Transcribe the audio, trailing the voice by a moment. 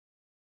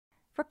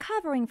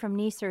Recovering from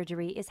knee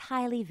surgery is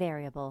highly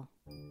variable.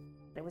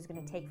 It was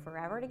going to take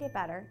forever to get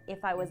better,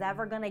 if I was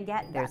ever going to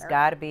get better. There's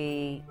got to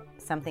be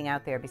something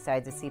out there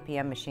besides a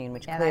CPM machine,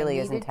 which clearly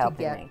isn't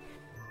helping me.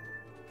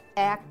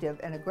 Active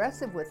and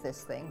aggressive with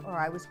this thing, or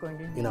I was going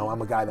to need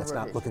I'm a guy that's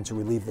revision. not looking to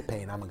relieve the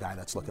pain. I'm a guy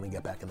that's looking to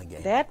get back in the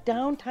game. That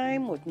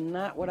downtime was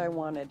not what I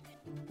wanted.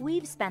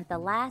 We've spent the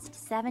last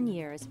 7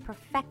 years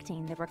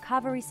perfecting the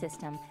recovery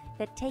system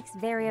that takes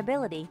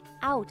variability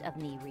out of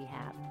knee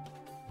rehab,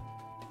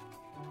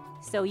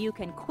 so you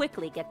can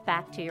quickly get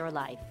back to your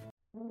life.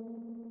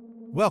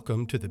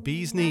 Welcome to The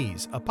Bee's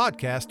Knees, a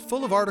podcast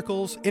full of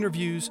articles,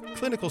 interviews,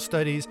 clinical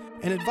studies,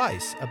 and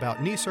advice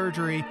about knee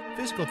surgery,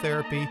 physical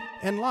therapy,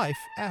 and life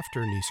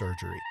after knee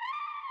surgery.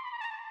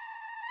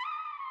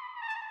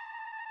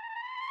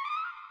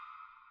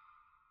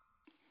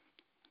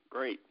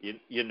 Great.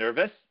 You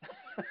nervous?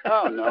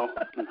 Oh, no.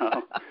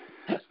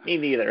 Me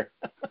neither.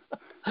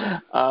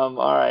 All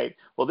right.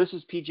 Well, this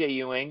is PJ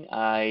Ewing.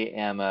 I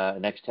am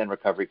an X10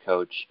 recovery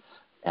coach.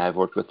 I've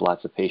worked with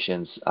lots of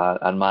patients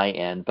on my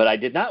end, but I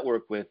did not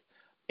work with,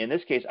 in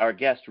this case, our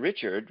guest,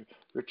 Richard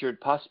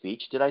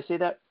Pospich. Did I say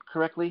that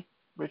correctly,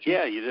 Richard?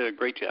 Yeah, you did a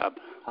great job.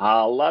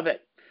 I love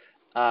it.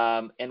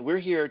 And we're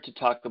here to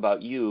talk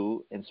about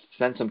you and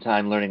spend some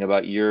time learning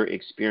about your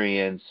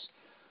experience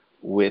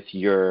with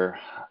your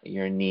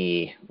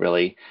knee,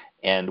 really,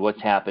 and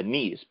what's happened,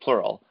 knees,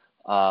 plural.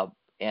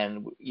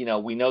 And,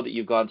 we know that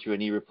you've gone through a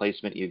knee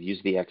replacement. You've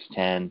used the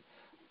X10.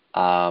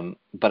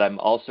 But I'm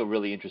also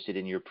really interested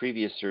in your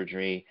previous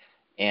surgery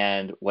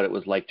and what it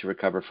was like to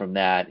recover from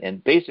that,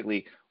 and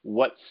basically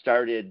what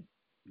started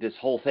this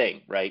whole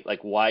thing, right? Like,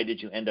 why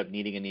did you end up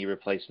needing a knee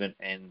replacement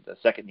and a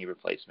second knee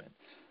replacement?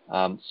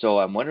 So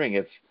I'm wondering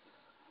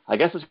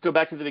let's go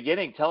back to the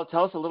beginning. Tell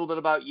us a little bit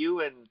about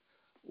you and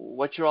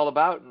what you're all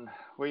about and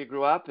where you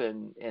grew up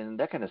and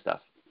that kind of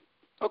stuff.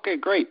 Okay,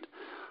 great.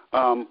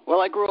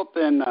 Well, I grew up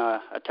in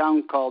a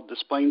town called Des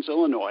Plaines,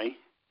 Illinois,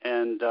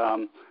 and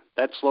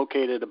that's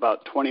located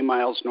about 20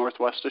 miles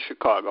northwest of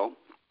Chicago.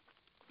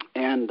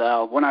 And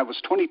when I was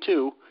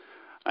 22,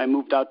 I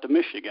moved out to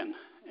Michigan.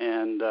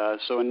 And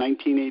so in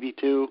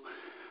 1982,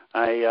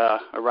 I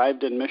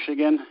arrived in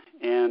Michigan,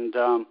 and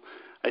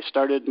I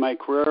started my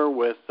career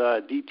with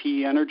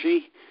DT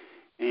Energy.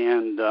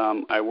 And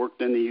I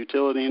worked in the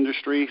utility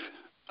industry,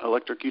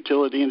 electric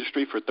utility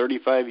industry, for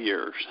 35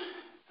 years.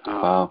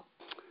 Wow.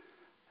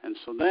 And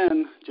so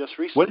then, just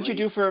recently... What did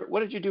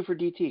you do for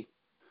DT?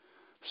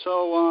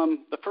 So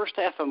the first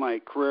half of my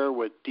career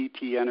with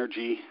DT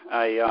Energy,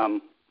 I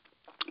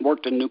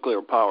worked in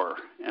nuclear power,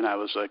 and I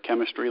was a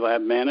chemistry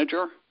lab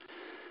manager.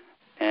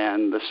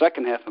 And the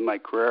second half of my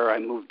career, I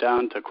moved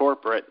down to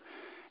corporate,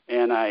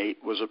 and I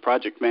was a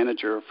project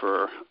manager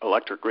for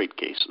electric rate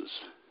cases.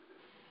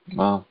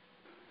 Wow,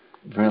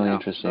 really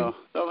interesting. So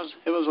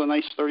it was a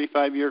nice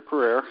 35-year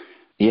career.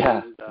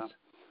 Yeah.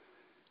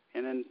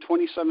 And in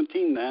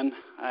 2017, then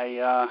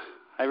I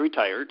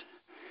retired.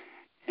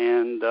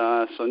 And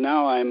so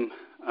now I'm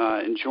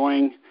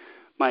enjoying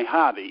my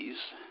hobbies,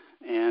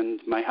 and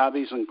my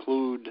hobbies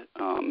include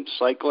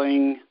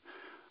cycling,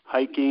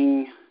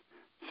 hiking,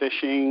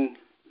 fishing,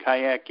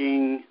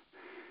 kayaking,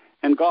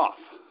 and golf.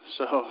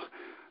 So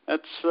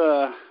that's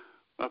a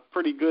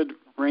pretty good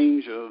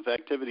range of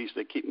activities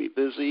that keep me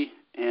busy,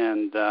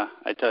 and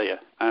I tell you,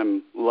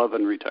 I'm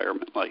loving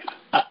retirement life.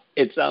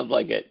 It sounds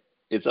like it.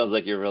 It sounds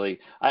like you're really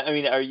 – I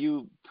mean, are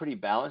you pretty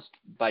balanced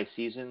by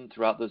season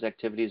throughout those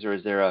activities, or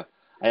is there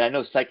and I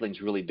know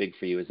cycling's really big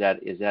for you. Is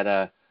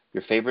that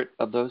your favorite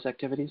of those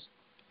activities?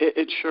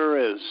 It sure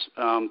is.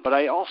 But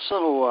I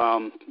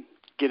also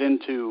get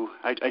into.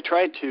 I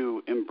try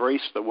to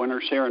embrace the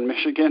winters here in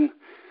Michigan.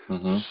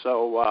 Mm-hmm.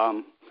 So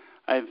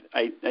I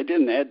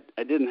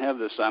didn't have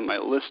this on my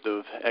list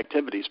of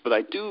activities, but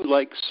I do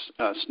like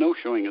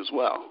snowshoeing as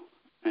well,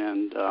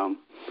 and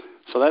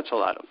so that's a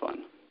lot of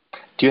fun.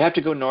 Do you have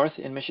to go north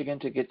in Michigan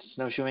to get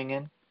snowshoeing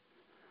in?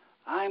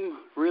 I'm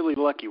really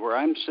lucky where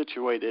I'm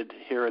situated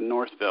here in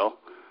Northville.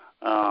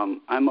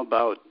 I'm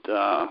about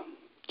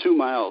 2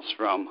 miles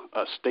from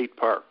a state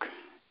park,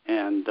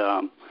 and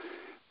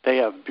they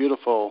have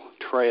beautiful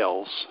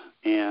trails,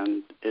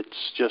 and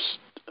it's just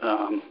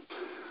a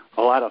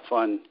lot of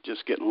fun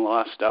just getting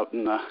lost out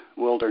in the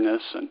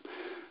wilderness and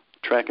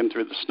trekking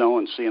through the snow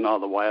and seeing all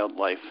the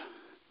wildlife.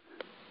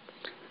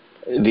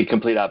 The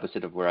complete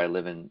opposite of where I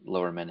live in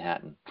Lower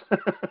Manhattan.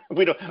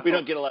 We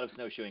don't get a lot of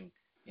snowshoeing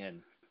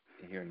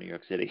here in New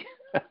York City.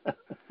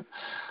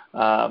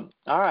 All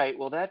right.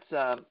 Well, that's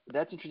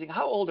interesting.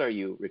 How old are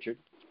you, Richard?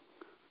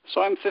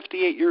 So I'm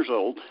 58 years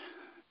old,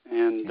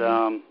 and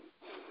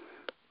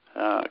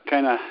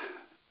kind of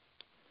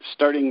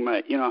starting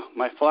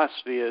my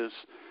philosophy is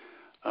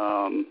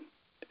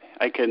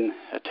I can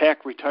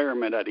attack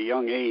retirement at a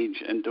young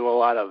age and do a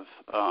lot of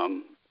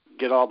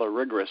get all the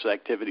rigorous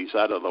activities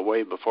out of the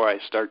way before I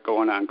start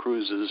going on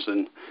cruises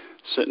and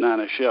sitting on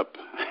a ship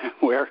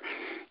where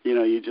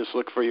you just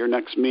look for your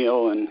next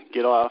meal and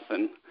get off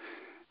and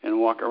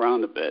walk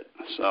around a bit.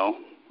 So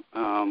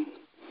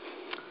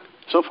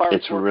so far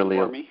it's working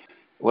for me.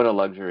 What a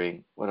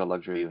luxury! What a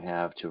luxury you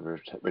have to have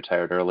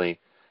retired early,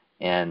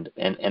 and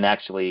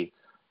actually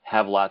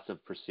have lots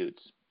of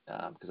pursuits.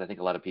 Because I think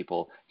a lot of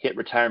people hit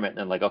retirement and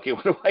then like, okay,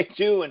 what do I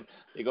do? And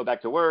they go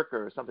back to work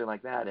or something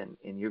like that. And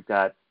you've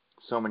got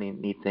so many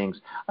neat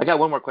things. I got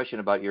one more question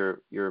about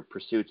your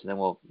pursuits, and then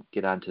we'll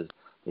get on to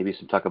maybe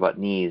some talk about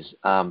knees.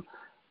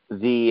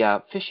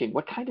 The fishing.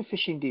 What kind of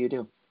fishing do you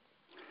do?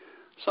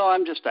 So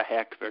I'm just a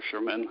hack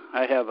fisherman.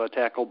 I have a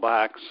tackle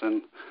box,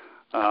 and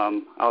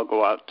I'll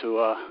go out to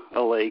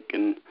a lake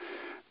and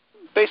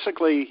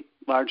basically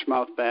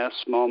largemouth bass,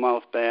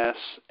 smallmouth bass,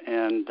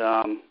 and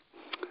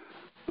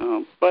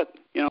but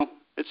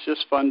it's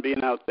just fun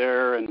being out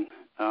there, and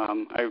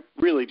I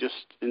really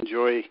just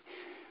enjoy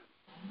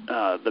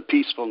the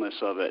peacefulness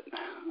of it.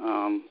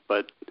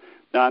 But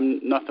I'm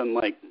nothing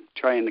like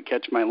trying to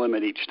catch my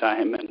limit each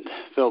time and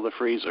fill the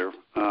freezer.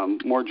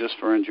 More just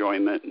for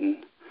enjoyment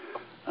and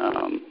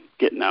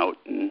getting out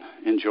and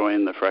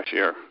enjoying the fresh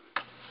air.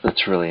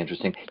 That's really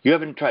interesting. You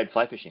haven't tried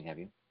fly fishing, have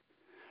you?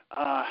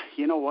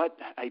 You know what?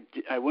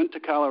 I went to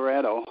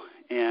Colorado,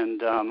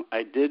 and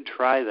I did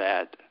try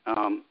that.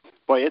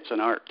 Boy, it's an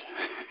art.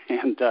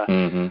 And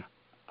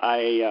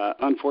I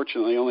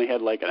unfortunately only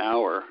had like an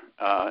hour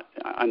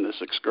on this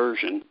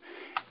excursion.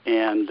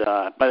 And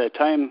by the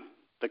time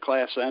the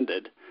class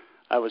ended,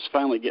 I was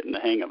finally getting the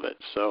hang of it.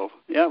 So,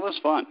 yeah, it was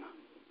fun.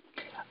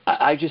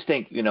 I just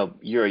think,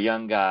 you're a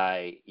young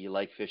guy, you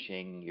like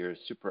fishing, you're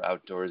super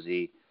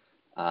outdoorsy.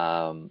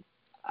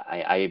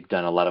 I've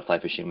done a lot of fly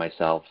fishing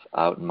myself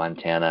out in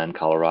Montana and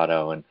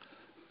Colorado, and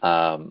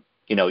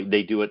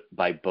they do it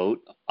by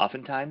boat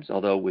oftentimes,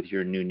 although with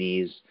your new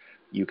knees,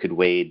 you could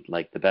wade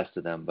like the best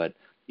of them. But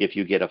if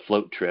you get a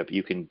float trip,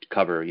 you can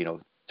cover,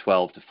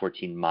 12 to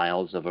 14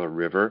 miles of a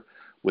river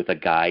with a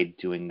guide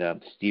doing the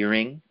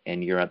steering,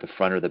 and you're at the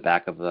front or the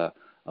back of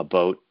a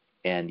boat,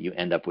 and you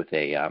end up with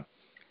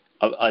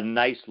a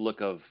nice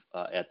look of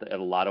at a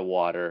lot of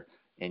water,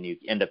 and you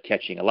end up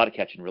catching a lot of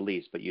catch and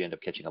release, but you end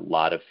up catching a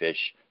lot of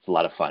fish. It's a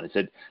lot of fun. It's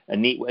a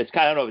neat. It's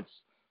kind of, I don't know if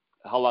it's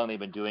how long they've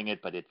been doing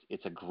it, but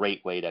it's a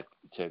great way to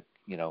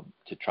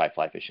try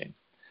fly fishing.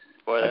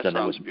 Boy, that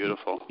sounds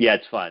beautiful. Yeah,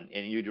 it's fun,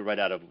 and you do right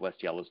out of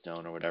West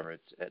Yellowstone or whatever.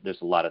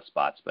 There's a lot of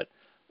spots, but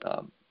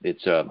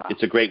it's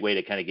a great way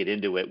to kind of get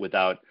into it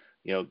without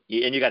and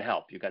you got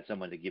help. You got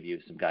someone to give you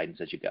some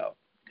guidance as you go,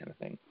 kind of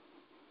thing.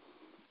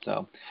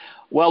 So,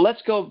 well,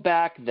 let's go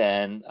back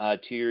then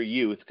to your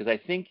youth, because I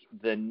think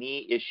the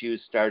knee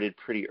issues started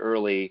pretty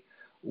early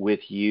with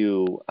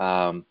you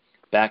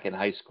back in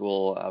high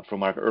school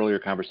from our earlier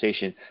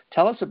conversation.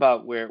 Tell us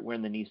about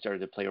when the knee started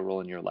to play a role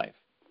in your life.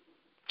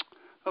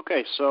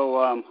 Okay, so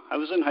I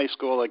was in high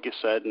school, like you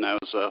said, and I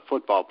was a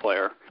football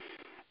player.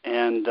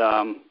 And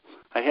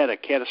I had a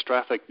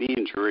catastrophic knee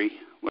injury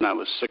when I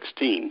was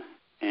 16.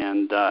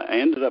 And I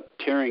ended up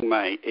tearing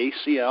my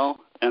ACL,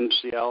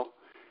 MCL,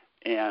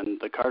 and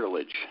the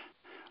cartilage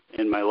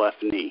in my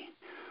left knee.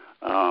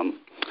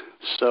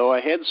 So I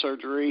had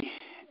surgery,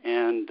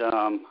 and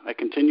I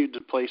continued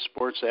to play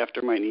sports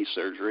after my knee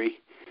surgery.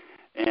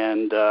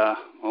 And,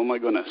 oh my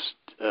goodness,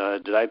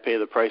 did I pay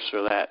the price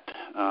for that?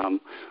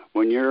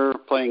 When you're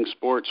playing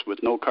sports with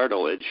no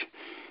cartilage,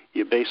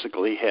 you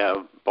basically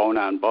have bone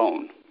on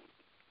bone.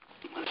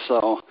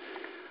 So,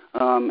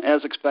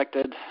 as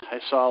expected, I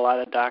saw a lot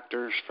of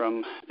doctors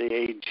from the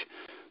age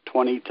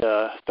 20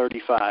 to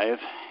 35,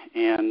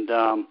 and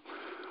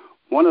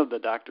one of the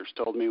doctors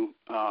told me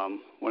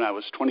when I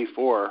was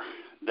 24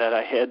 that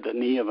I had the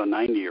knee of a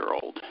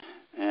 90-year-old.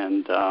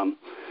 And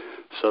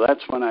so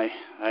that's when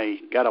I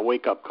got a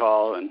wake-up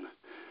call, and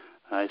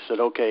I said,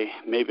 okay,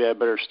 maybe I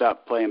better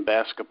stop playing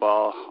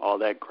basketball, all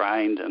that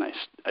grind, and I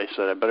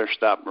said I better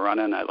stop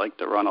running. I like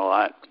to run a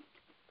lot.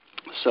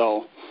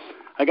 So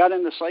I got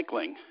into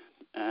cycling,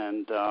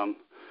 and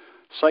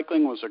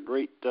cycling was a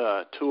great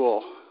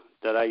tool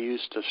that I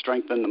used to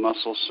strengthen the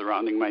muscles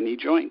surrounding my knee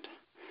joint.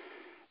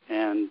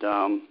 And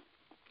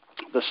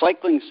the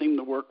cycling seemed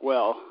to work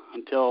well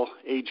until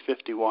age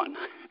 51.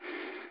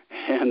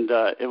 And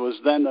it was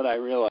then that I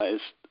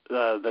realized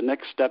the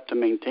next step to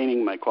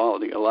maintaining my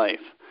quality of life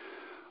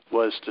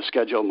was to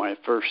schedule my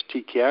first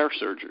TKR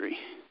surgery.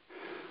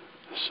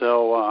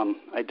 So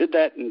I did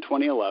that in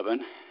 2011.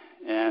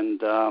 And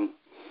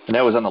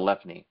that was on the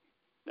left knee?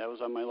 That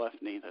was on my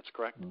left knee, that's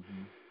correct.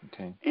 Mm-hmm.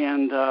 Okay.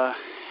 And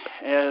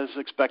as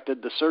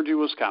expected, the surgery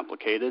was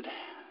complicated.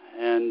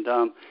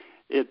 And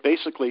it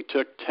basically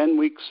took 10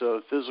 weeks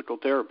of physical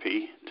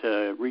therapy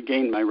to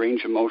regain my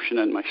range of motion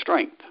and my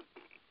strength.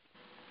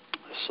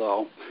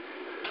 So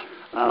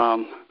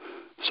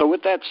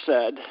with that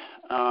said,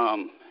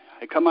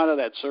 I come out of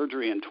that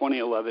surgery in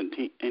 2011,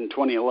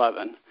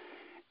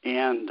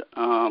 and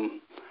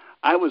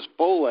I was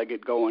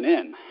bow-legged going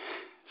in.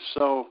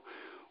 So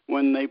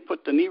when they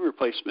put the knee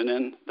replacement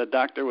in, the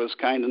doctor was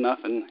kind enough,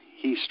 and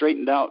he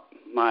straightened out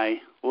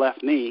my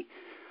left knee.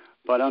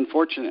 But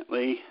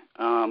unfortunately,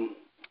 I'm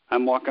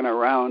walking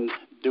around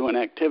doing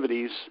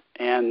activities,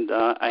 and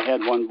I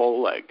had one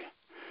bow leg.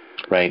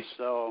 Right.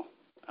 So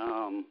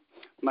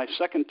my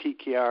second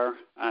TKR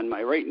on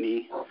my right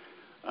knee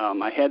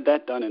I had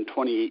that done in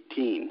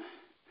 2018,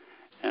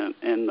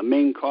 and the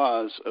main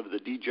cause of the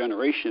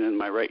degeneration in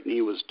my right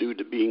knee was due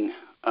to being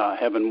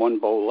having one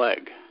bow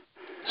leg.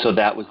 So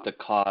that was the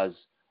cause,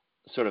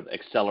 sort of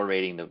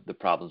accelerating the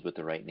problems with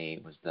the right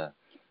knee, was the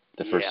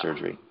first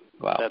surgery.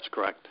 Wow. That's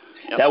correct.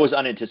 Yep. That was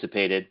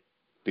unanticipated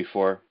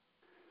before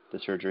the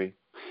surgery?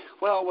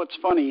 Well, what's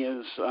funny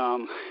is,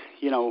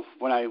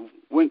 when I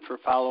went for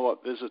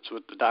follow-up visits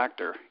with the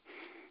doctor,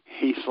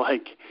 he's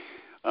like,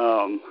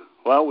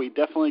 well, we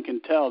definitely can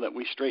tell that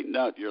we straightened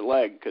out your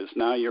leg because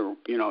now you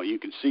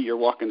can see you're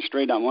walking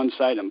straight on one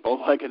side and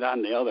bow-legged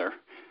on the other.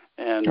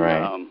 And,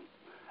 right.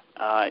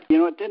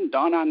 It didn't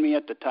dawn on me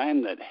at the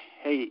time that,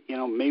 hey,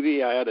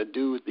 maybe I ought to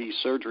do these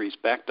surgeries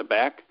back to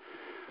back.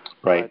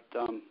 Right.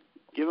 But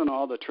given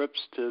all the trips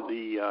to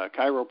the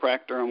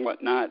chiropractor and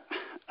whatnot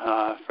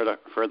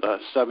for the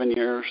 7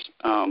 years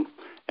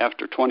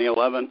after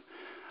 2011,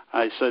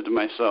 I said to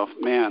myself,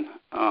 man,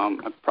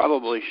 I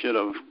probably should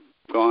have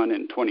gone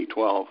in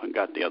 2012 and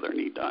got the other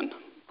knee done.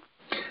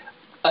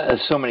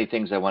 So many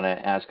things I want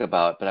to ask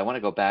about, but I want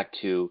to go back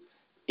to,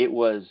 it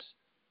was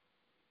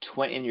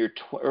in your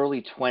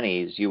early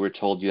 20s, you were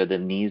told you had the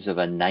knees of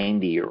a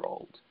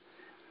 90-year-old,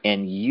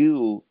 and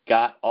you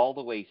got all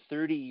the way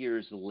 30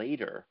 years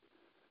later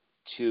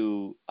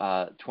to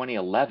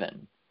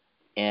 2011,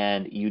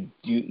 and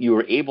you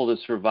were able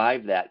to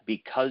survive that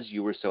because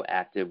you were so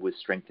active with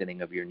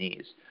strengthening of your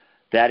knees.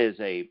 That's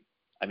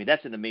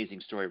an amazing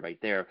story right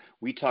there.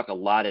 We talk a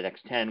lot at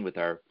X10 with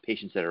our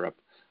patients that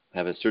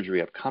have a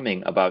surgery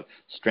upcoming about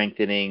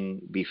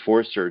strengthening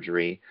before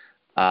surgery.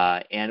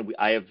 I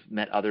have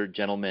met other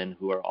gentlemen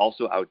who are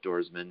also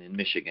outdoorsmen in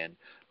Michigan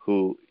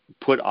who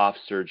put off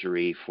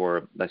surgery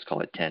for, let's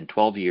call it 10,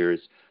 12 years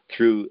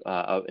through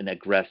an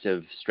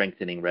aggressive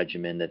strengthening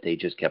regimen that they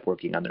just kept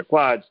working on their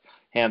quads,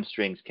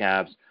 hamstrings,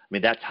 calves.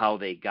 That's how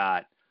they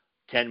got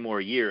 10 more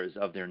years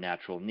of their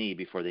natural knee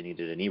before they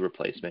needed a knee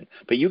replacement.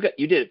 But you did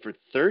it for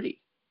 30.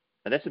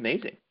 And that's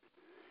amazing.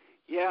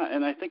 Yeah,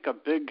 and I think a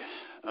big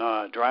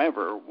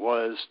driver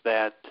was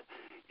that,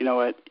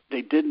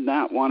 they did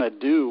not want to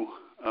do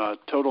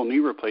total knee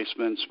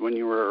replacements when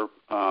you were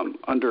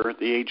under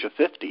the age of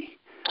 50.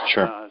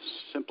 Sure.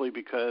 Simply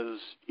because,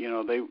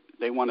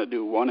 they want to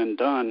do one and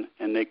done,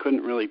 and they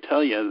couldn't really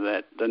tell you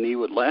that the knee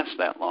would last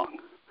that long.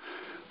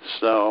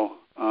 So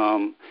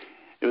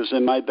it was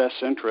in my best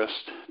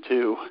interest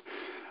to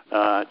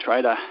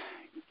try to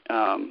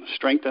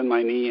strengthen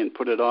my knee and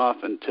put it off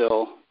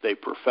until they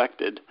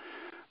perfected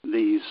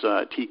these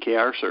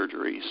TKR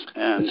surgeries.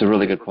 And that's a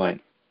really good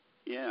point.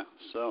 Yeah.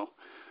 So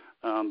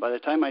by the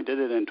time I did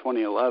it in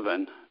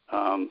 2011,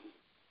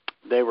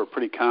 they were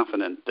pretty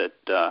confident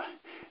that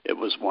it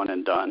was one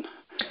and done.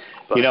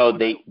 But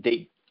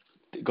they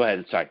go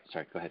ahead. Sorry,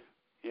 go ahead.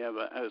 Yeah,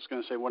 but I was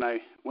going to say, when I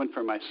went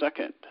for my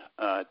second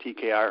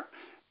TKR,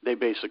 they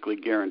basically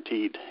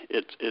guaranteed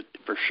it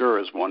for sure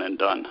is one and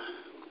done.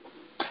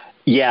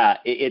 Yeah,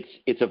 it's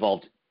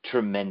evolved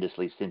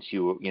tremendously since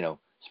you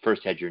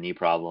first had your knee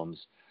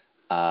problems,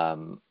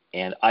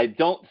 and I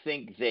don't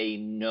think they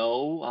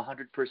know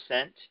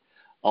 100%.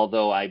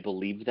 Although I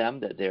believe them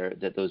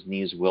that those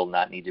knees will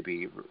not need to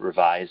be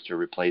revised or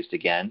replaced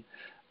again.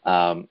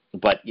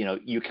 But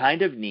you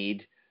kind of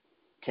need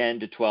 10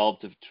 to 12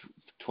 to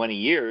 20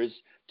 years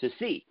to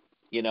see,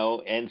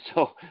 and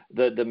so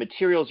the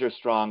materials are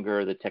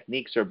stronger, the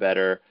techniques are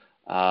better,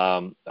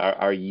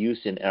 our use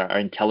and our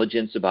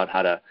intelligence about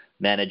how to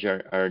manage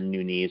our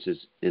new knees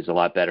is a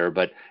lot better.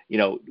 But,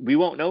 we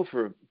won't know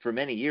for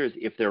many years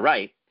if they're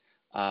right.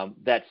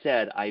 That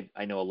said,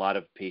 I know a lot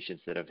of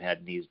patients that have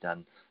had knees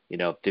done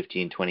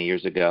 15, 20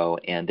 years ago,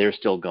 and they're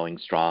still going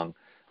strong.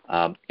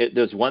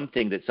 There's one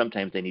thing that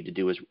sometimes they need to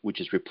do, which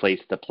is replace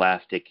the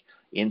plastic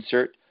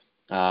insert,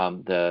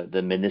 the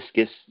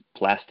meniscus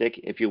plastic,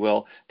 if you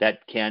will.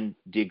 That can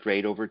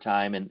degrade over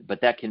time, but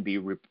that can be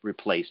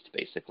replaced.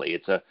 Basically,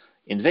 it's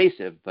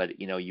invasive, but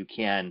you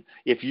can,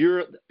 if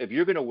you're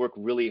going to work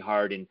really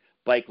hard and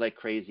bike like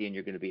crazy, and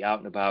you're going to be out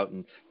and about,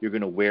 and you're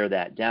going to wear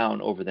that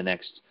down over the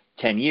next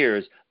 10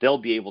 years, they'll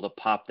be able to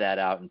pop that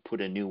out and put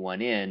a new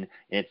one in, and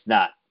it's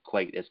not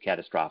quite as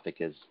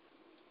catastrophic as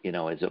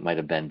it might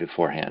have been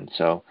beforehand.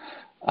 So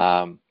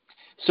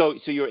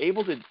you're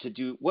able to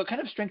do, what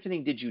kind of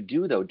strengthening did you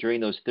do though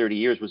during those 30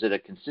 years? Was it a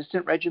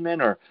consistent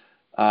regimen, or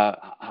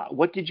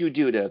what did you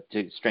do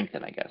to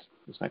strengthen, I guess,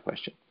 is my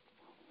question.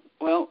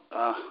 Well,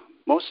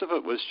 most of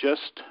it was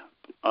just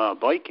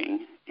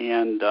biking.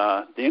 And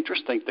the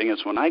interesting thing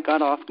is, when I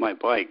got off my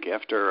bike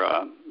after,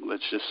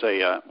 let's just say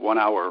a 1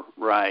 hour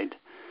ride,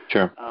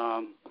 sure,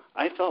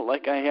 I felt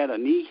like I had a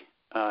knee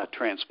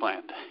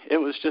transplant. It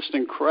was just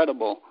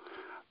incredible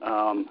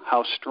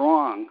how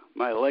strong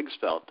my legs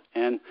felt.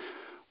 And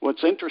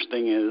what's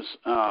interesting is,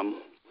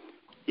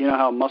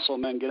 how muscle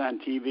men get on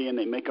TV and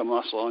they make a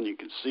muscle and you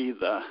can see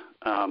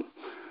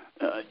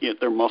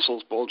their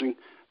muscles bulging.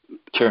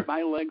 Sure.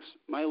 My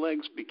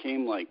legs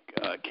became like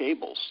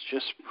cables,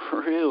 just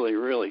really,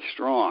 really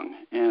strong.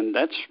 And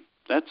that's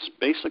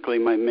basically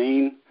the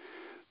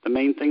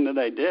main thing that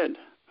I did,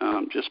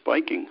 just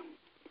biking.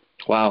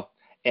 Wow.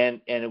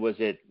 And was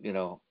it,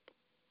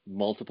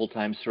 multiple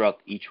times throughout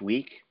each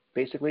week,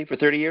 basically, for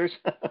 30 years?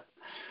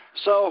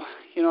 So,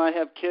 I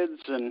have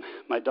kids, and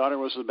my daughter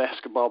was a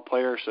basketball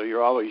player, so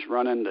you're always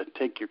running to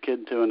take your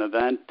kid to an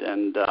event.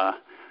 And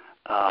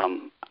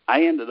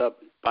I ended up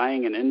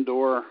buying an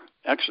indoor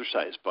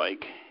exercise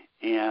bike,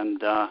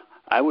 and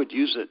I would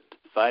use it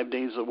 5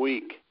 days a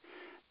week.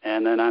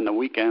 And then on the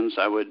weekends,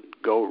 I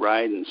would go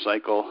ride and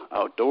cycle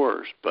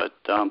outdoors. But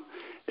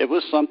it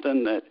was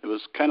something that it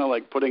was kind of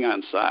like putting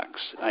on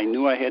socks. I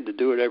knew I had to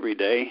do it every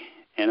day,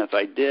 and if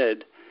I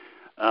did,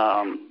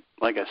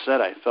 like I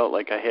said, I felt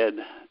like I had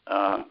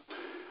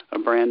a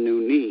brand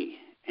new knee.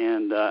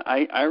 And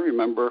I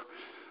remember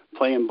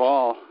playing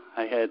ball.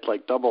 I had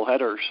like double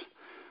headers.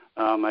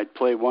 I'd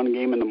play one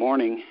game in the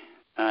morning,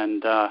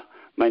 and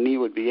my knee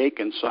would be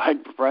aching. So I'd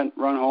run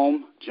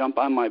home, jump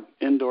on my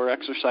indoor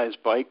exercise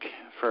bike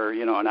for,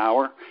 an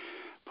hour,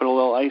 put a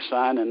little ice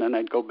on, and then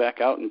I'd go back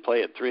out and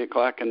play at 3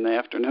 o'clock in the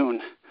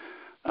afternoon.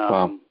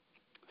 Wow.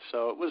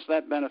 So it was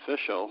that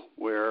beneficial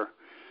where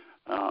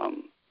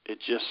it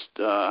just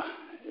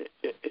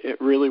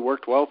it really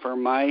worked well for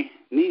my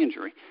knee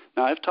injury.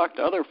 Now, I've talked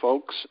to other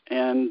folks,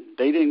 and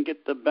they didn't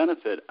get the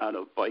benefit out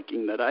of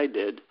biking that I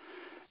did.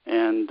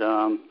 And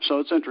so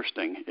it's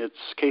interesting. It's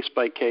case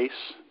by case,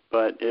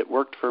 but it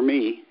worked for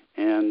me.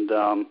 And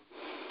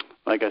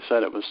like I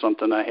said, it was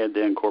something I had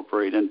to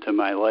incorporate into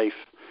my life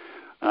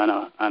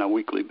on a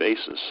weekly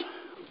basis.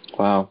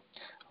 Wow.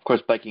 Of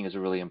course, biking is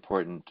really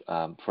important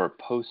for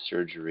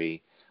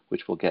post-surgery,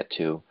 which we'll get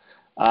to.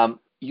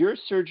 Your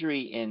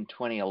surgery in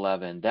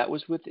 2011,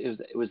 was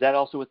that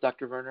also with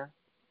Dr. Werner?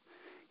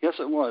 Yes,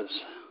 it was.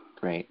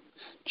 Great.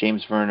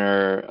 James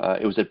Werner,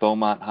 it was at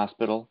Beaumont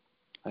Hospital,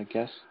 I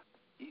guess?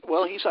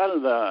 Well, he's out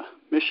of the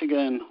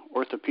Michigan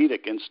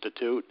Orthopedic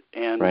Institute,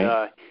 and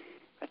right.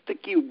 I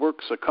think he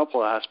works a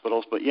couple of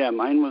hospitals, but yeah,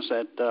 mine was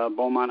at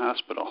Beaumont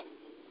Hospital.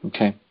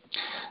 Okay.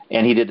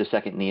 And he did the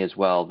second knee as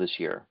well this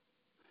year,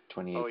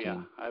 2018. Oh,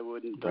 yeah. I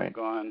wouldn't right. have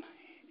gone.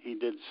 He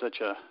did such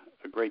a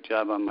great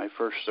job on my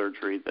first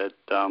surgery that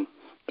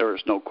there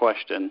was no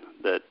question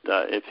that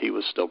if he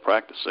was still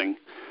practicing,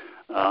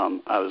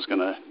 I was going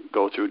to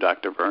go through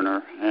Dr.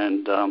 Werner.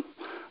 And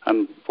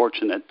I'm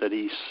fortunate that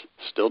he's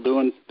still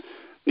doing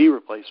knee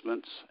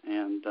replacements,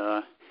 and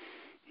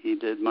he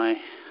did my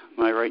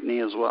right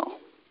knee as well.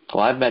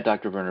 Well, I've met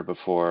Dr. Werner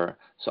before,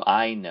 so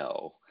I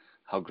know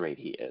how great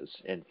he is.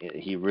 And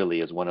he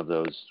really is one of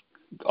those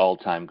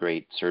all-time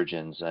great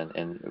surgeons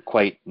and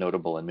quite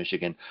notable in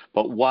Michigan.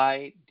 But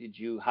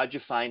how'd you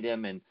find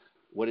him, and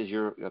what is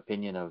your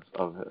opinion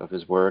of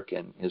his work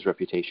and his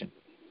reputation?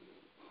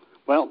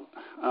 Well,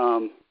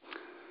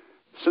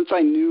 since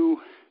I knew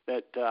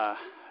that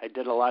I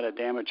did a lot of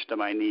damage to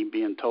my knee,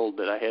 being told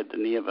that I had the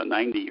knee of a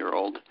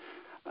 90-year-old,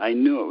 I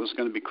knew it was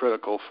going to be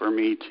critical for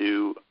me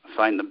to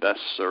find the best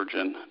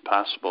surgeon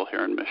possible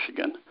here in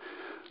Michigan.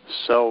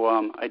 So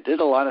I did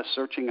a lot of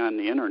searching on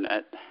the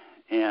internet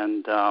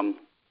and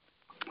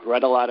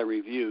read a lot of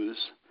reviews.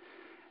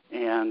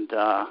 And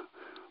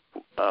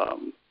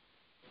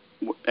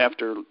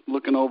after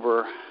looking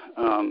over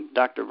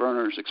Dr.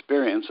 Werner's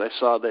experience, I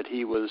saw that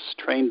he was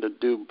trained to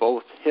do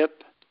both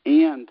hip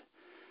and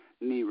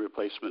knee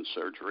replacement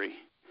surgery.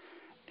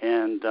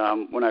 And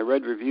when I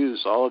read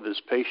reviews, all of his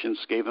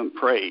patients gave him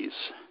praise.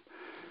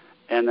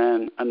 And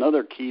then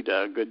another key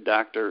to a good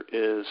doctor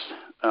is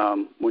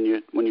when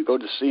you go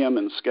to see him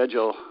and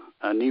schedule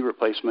a knee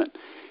replacement,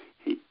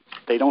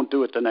 they don't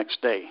do it the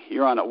next day.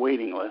 You're on a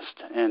waiting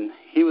list. And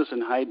he was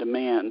in high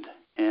demand,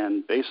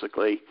 and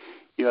basically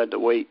you had to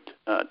wait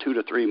 2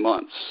 to 3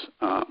 months.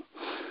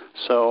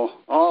 So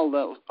all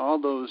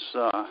those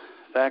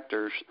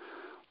factors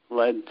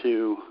led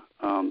to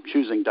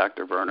choosing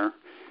Dr. Werner.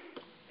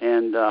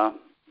 And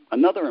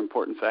another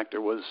important factor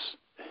was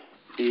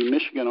the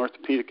Michigan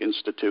Orthopedic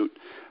Institute.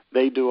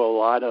 They do a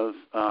lot of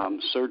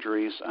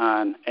surgeries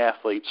on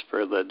athletes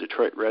for the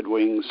Detroit Red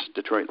Wings,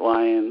 Detroit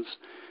Lions,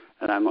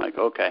 and I'm like,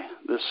 okay,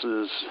 this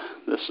is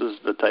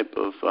the type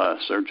of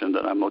surgeon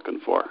that I'm looking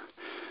for.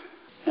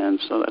 And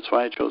so that's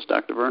why I chose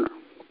Dr. Werner.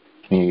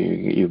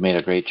 You've made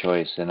a great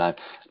choice, and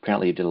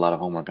apparently you did a lot of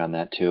homework on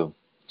that too.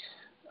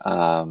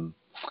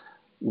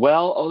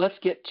 Let's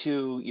get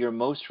to your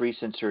most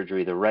recent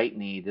surgery, the right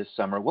knee this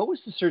summer. What was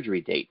the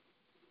surgery date?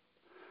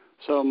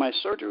 So my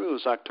surgery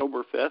was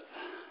October 5th,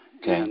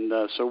 okay.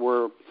 And so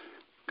we're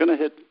going to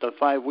hit the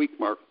 5-week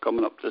mark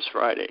coming up this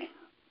Friday.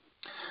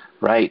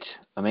 Right.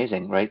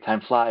 Amazing, right?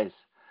 Time flies.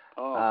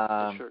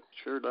 Oh, it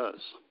sure does.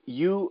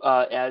 You,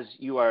 as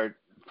you are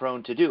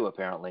prone to do,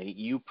 apparently,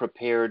 you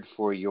prepared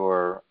for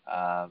your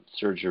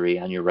surgery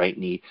on your right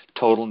knee,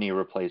 total knee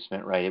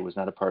replacement, right? It was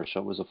not a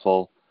partial, it was a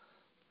full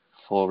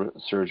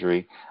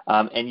surgery.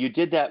 And you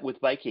did that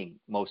with biking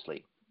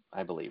mostly,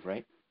 I believe,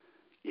 right?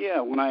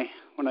 Yeah, when I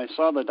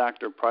saw the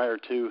doctor prior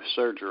to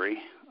surgery,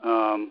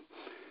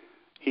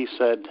 he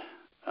said,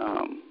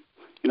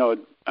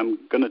 I'm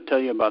going to tell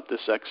you about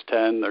this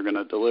X10. They're going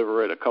to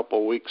deliver it a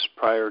couple weeks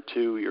prior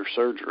to your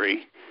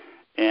surgery,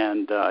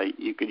 and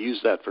you could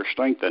use that for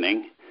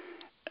strengthening.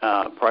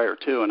 prior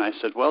to, and I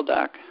said, well,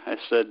 Doc, I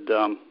said,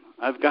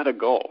 I've got a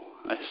goal.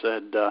 I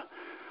said,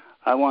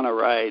 I want to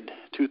ride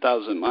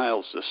 2,000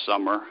 miles this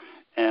summer,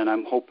 and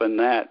I'm hoping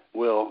that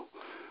will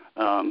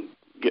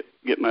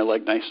get my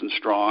leg nice and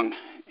strong.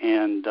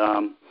 And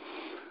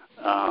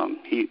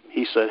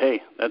he said,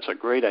 hey, that's a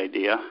great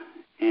idea.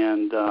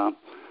 And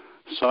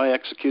so I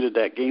executed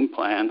that game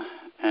plan,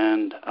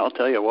 and I'll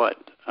tell you what,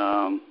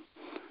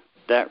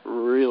 that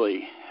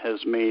really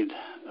has made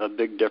a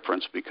big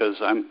difference, because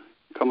I'm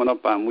coming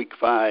up on week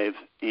 5,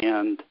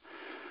 and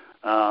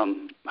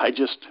I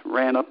just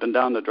ran up and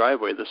down the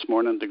driveway this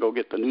morning to go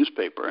get the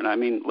newspaper, and I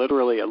mean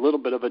literally a little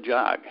bit of a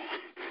jog.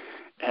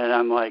 And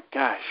I'm like,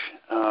 gosh,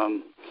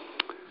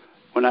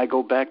 when I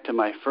go back to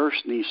my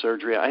first knee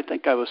surgery, I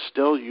think I was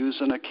still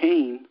using a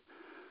cane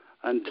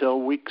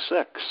until week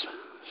 6.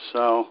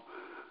 So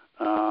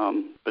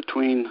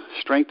between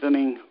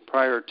strengthening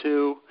prior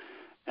to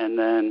and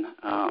then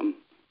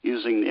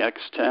using the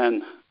X10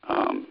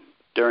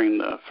 during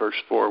the first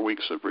 4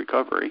 weeks of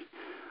recovery,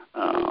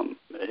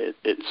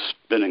 it's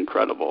been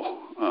incredible.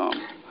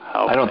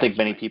 I don't think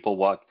many people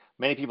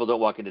don't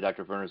walk into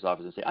Dr. Werner's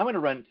office and say, I'm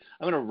going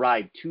to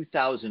ride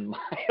 2,000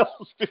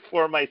 miles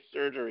before my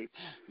surgery.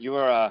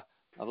 You're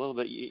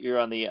you're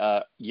on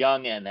the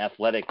young and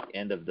athletic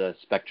end of the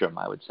spectrum,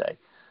 I would say,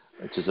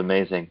 which is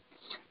amazing.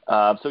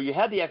 So you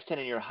had the X10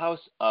 in your house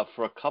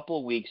for a couple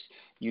of weeks.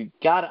 You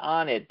got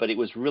on it, but it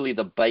was really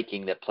the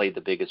biking that played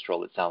the biggest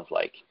role, it sounds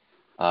like,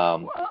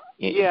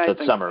 the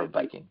summer of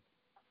biking.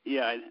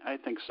 Yeah, I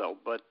think so.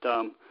 But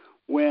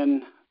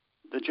when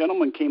the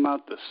gentleman came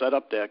out to set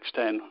up the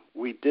X10,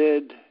 we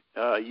did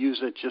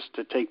use it just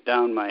to take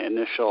down my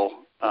initial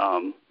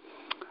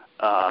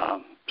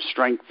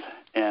strength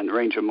and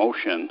range of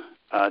motion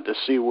to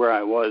see where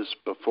I was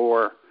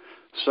before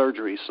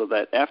surgery, so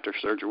that after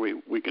surgery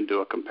we can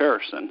do a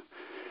comparison.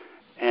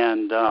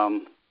 And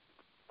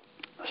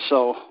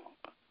so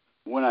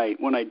when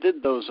I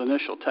did those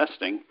initial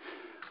testing,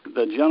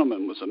 the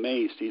gentleman was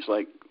amazed. He's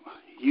like,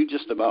 you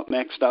just about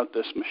maxed out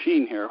this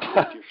machine here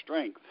with your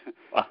strength.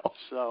 Wow.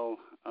 So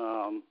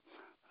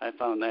I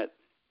found that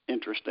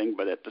interesting,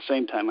 but at the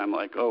same time I'm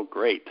like, oh,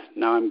 great.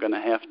 Now I'm going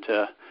to have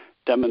to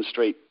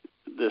demonstrate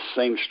this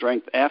same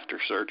strength after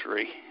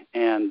surgery.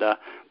 And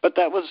but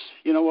that was,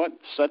 you know what,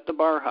 set the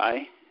bar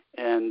high,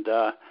 and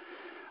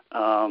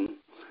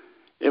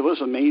it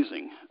was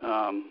amazing.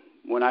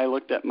 When I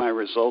looked at my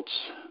results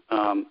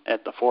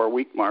at the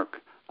 4-week mark,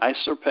 I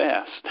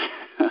surpassed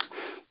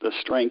the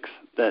strength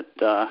that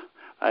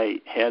I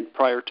had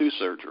prior to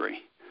surgery.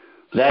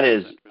 So that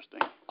is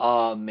interesting.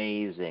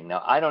 Amazing.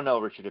 Now, I don't know,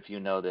 Richard, if you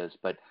know this,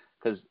 but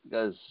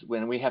because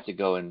when we have to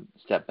go and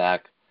step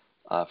back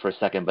for a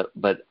second,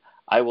 but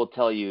I will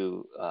tell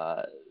you,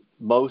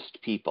 most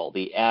people,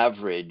 the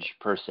average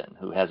person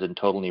who has a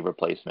total knee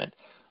replacement,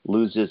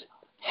 loses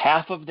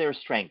half of their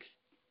strength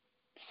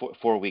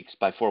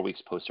by 4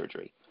 weeks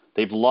post-surgery.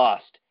 They've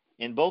lost,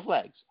 in both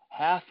legs,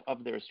 half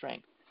of their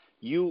strength.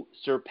 You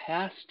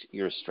surpassed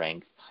your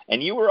strength,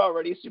 and you were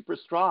already super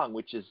strong,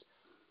 which is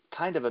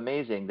kind of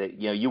amazing that,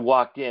 you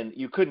walked in,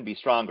 you couldn't be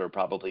stronger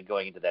probably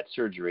going into that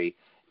surgery,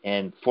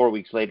 and 4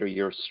 weeks later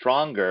you're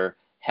stronger,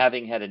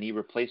 having had a knee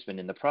replacement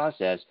in the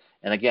process.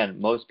 And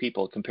again, most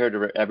people, compared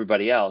to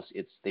everybody else,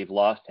 they've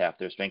lost half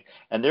their strength,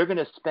 and they're going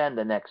to spend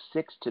the next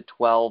 6 to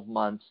 12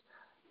 months,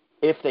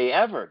 if they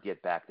ever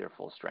get back their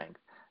full strength,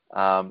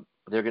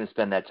 they're going to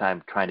spend that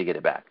time trying to get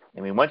it back.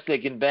 I mean, once they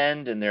can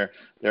bend and they're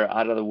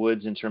out of the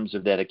woods in terms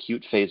of that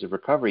acute phase of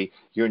recovery,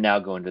 you're now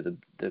going to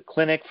the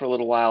clinic for a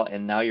little while,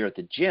 and now you're at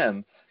the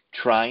gym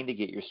trying to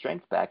get your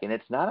strength back. And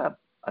it's not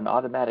an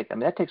automatic. I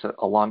mean, that takes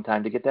a long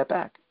time to get that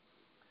back.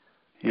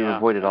 You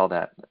avoided all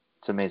that.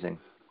 It's amazing.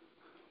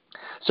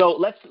 So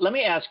let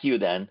me ask you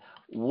then,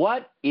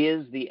 what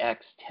is the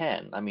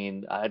X10? I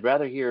mean, I'd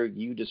rather hear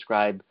you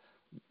describe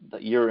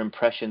your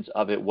impressions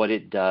of it, what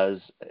it does,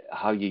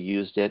 how you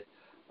used it.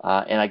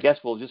 And I guess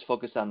we'll just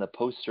focus on the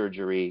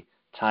post-surgery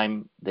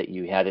time that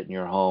you had it in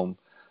your home.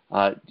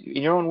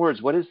 In your own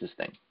words, what is this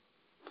thing?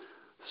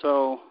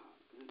 So,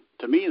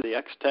 to me,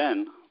 the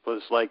X10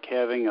 was like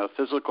having a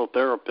physical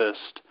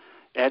therapist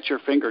at your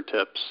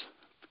fingertips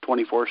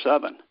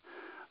 24/7.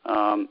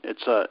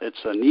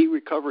 It's a knee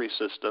recovery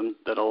system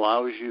that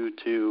allows you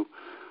to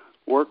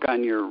work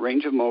on your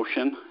range of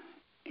motion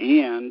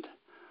and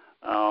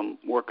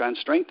work on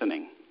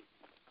strengthening.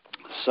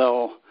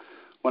 So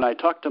when I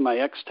talked to my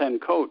X10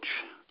 coach,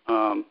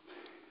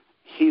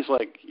 he's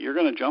like, you're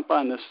going to jump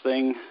on this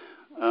thing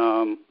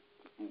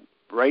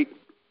right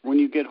when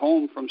you get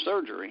home from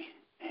surgery.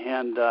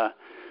 And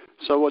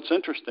so what's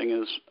interesting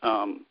is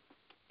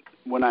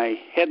when I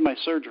had my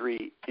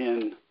surgery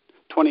in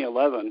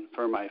 2011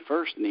 for my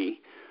first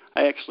knee,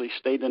 I actually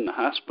stayed in the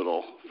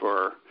hospital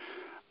for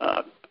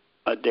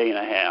a day and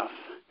a half.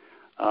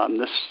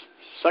 This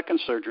second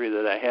surgery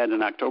that I had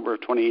in October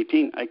of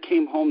 2018, I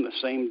came home the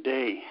same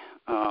day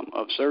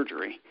of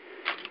surgery.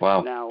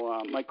 Wow.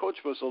 Now, my coach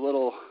was a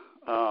little,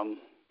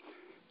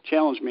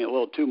 challenged me a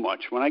little too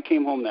much. When I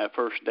came home that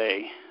first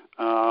day,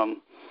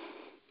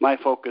 my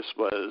focus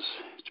was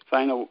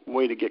find a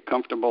way to get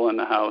comfortable in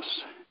the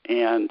house,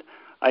 and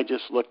I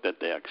just looked at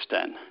the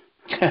X10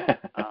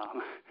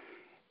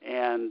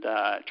 and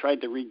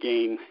tried to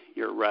regain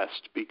your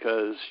rest,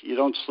 because you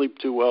don't sleep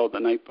too well the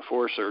night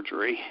before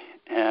surgery,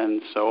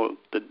 and so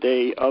the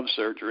day of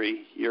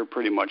surgery, you're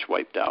pretty much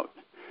wiped out.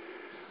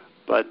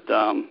 But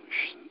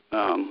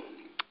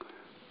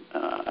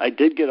I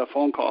did get a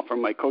phone call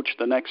from my coach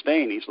the next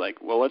day, and he's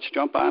like, well, let's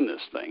jump on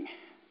this thing.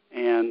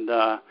 And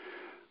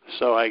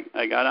so I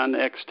got on the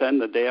X10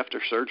 the day after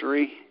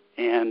surgery,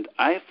 and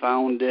I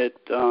found it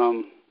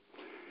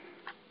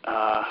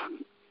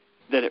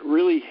that it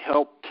really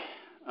helped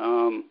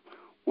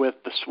with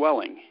the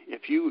swelling.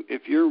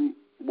 If you're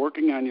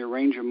working on your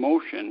range of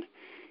motion,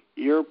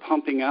 you're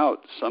pumping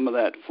out some of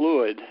that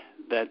fluid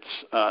that's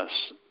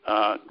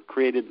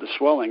created the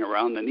swelling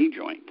around the knee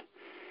joint.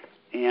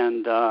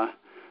 And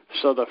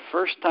so the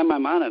first time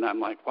I'm on it, I'm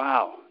like,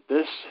 wow,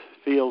 this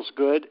feels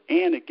good,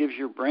 and it gives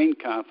your brain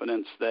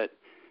confidence that,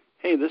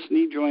 hey, this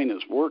knee joint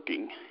is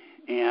working,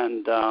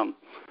 and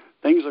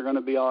things are going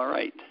to be all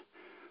right.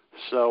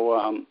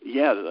 So,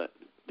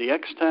 the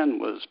X10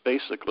 was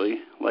basically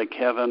like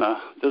having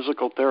a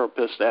physical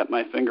therapist at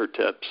my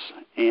fingertips,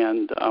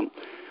 and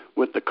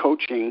with the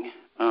coaching,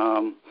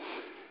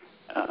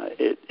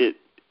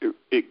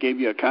 it gave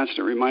you a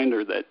constant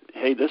reminder that,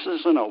 hey, this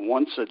isn't a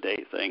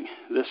once-a-day thing.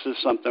 This is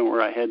something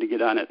where I had to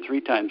get on it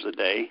 3 times a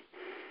day.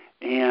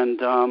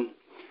 And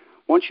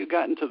once you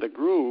got into the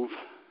groove,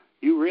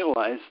 you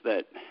realize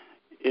that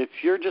if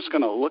you're just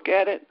going to look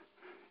at it,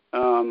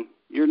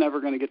 you're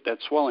never going to get that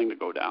swelling to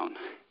go down.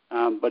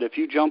 But if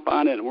you jump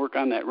on it and work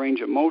on that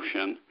range of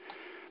motion,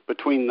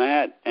 between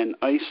that and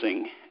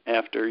icing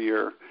after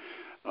your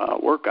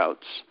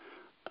workouts,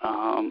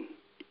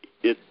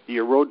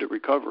 your road to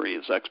recovery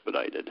is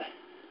expedited.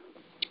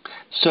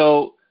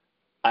 So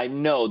I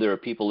know there are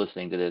people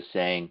listening to this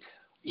saying,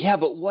 yeah,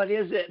 but what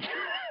is it?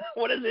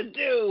 What does it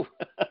do?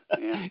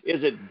 Yeah.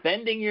 Is it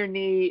bending your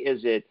knee?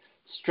 Is it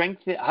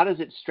strengthen? How does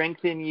it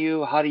strengthen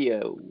you? How do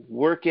you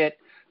work it?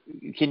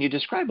 Can you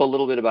describe a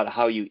little bit about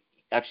how you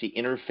actually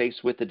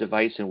interface with the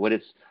device and what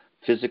it's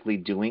physically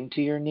doing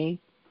to your knee?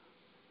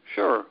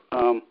 Sure.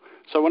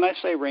 So when I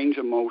say range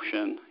of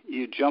motion,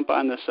 you jump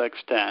on this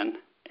X10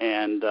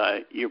 and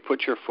you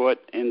put your foot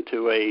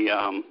into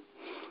a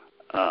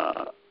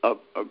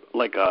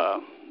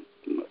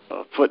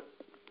foot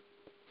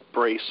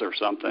brace or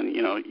something.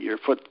 You know, your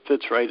foot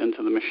fits right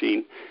into the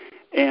machine,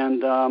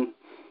 and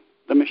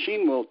the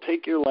machine will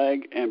take your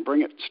leg and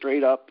bring it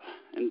straight up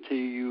until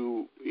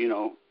you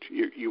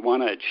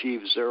want to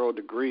achieve 0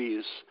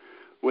 degrees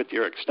with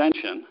your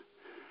extension.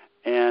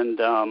 And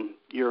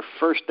your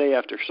first day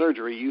after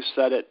surgery, you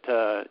set it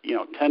to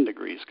 10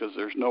 degrees, because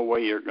there's no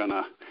way you're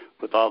gonna,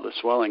 with all the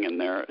swelling in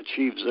there,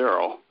 achieve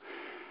 0.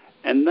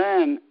 And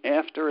then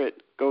after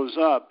it goes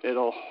up,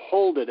 it'll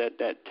hold it at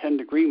that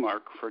 10-degree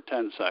mark for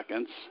 10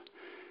 seconds,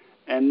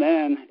 and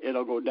then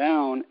it'll go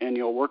down, and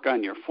you'll work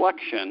on your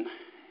flexion.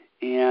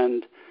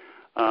 And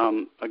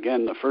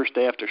again, the first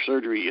day after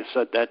surgery, you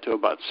set that to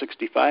about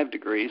 65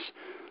 degrees.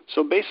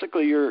 So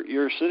basically,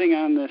 you're sitting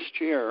on this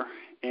chair,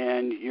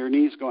 and your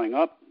knee's going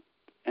up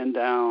and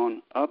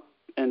down,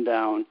 and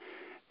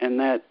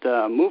that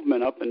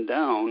movement up and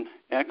down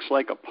acts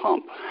like a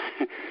pump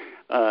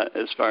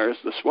as far as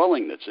the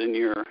swelling that's in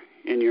your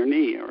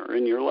knee or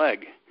in your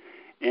leg,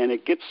 and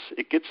it gets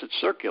it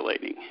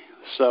circulating.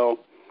 So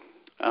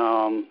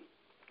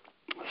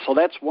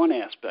that's one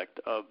aspect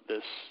of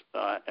this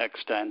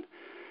X10.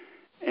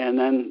 And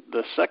then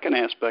the second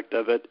aspect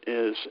of it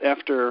is,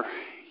 after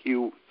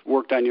you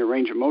worked on your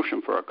range of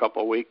motion for a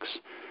couple of weeks,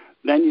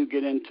 then you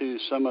get into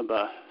some of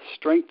the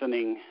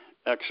strengthening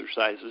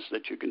exercises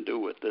that you can do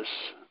with this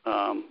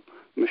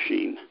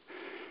machine.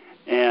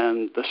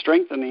 And the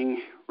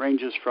strengthening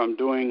ranges from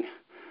doing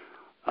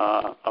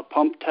a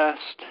pump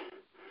test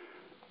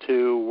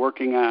to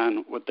working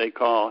on what they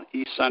call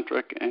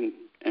eccentric and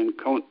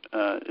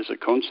is it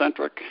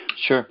concentric?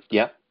 Sure,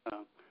 yeah.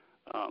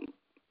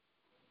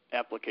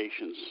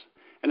 Applications.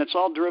 And it's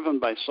all driven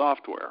by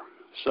software.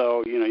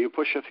 So, you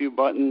push a few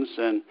buttons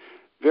and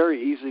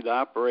very easy to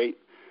operate.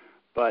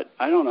 But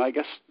I don't know, I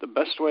guess the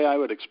best way I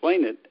would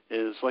explain it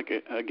is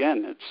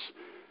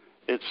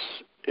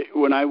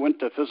when I went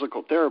to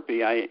physical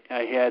therapy, I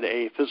had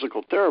a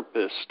physical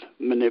therapist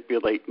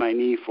manipulate my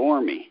knee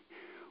for me.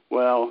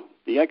 Well,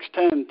 the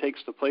X10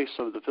 takes the place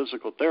of the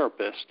physical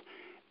therapist,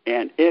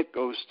 and it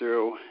goes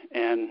through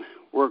and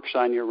works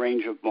on your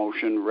range of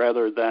motion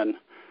rather than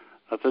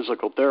a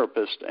physical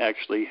therapist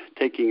actually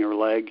taking your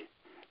leg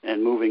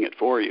and moving it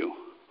for you.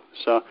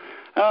 So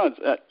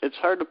it's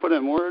hard to put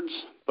in words,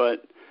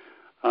 but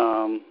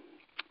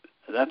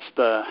that's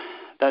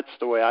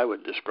the way I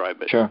would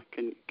describe it. Sure.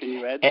 Can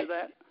you add to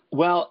that?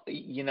 Well,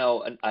 you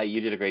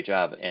did a great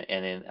job,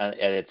 and at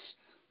its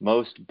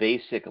most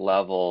basic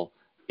level,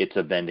 it's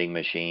a bending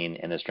machine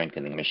and a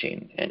strengthening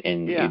machine,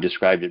 and Yeah. You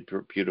described it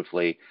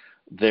beautifully.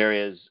 There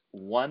is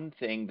one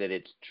thing that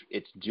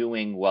it's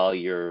doing while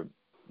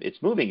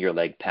it's moving your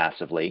leg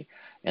passively,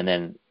 and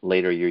then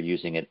later you're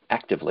using it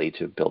actively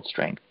to build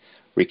strength,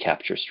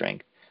 recapture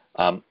strength.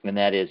 and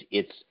that is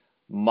it's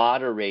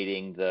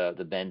moderating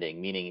the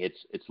bending, meaning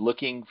it's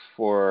looking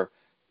for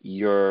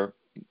your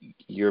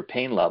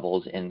pain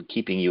levels and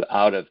keeping you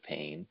out of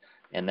pain,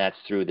 and that's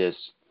through this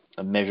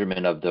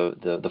measurement of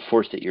the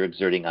force that you're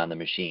exerting on the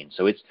machine.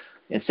 So it's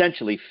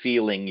essentially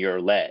feeling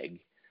your leg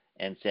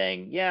and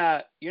saying,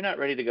 yeah, you're not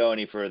ready to go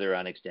any further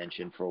on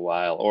extension for a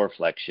while or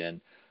flexion.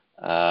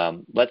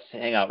 Let's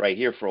hang out right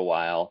here for a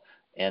while.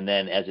 And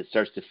then as it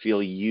starts to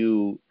feel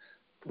you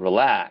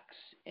relax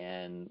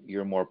and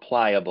you're more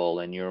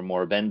pliable and you're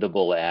more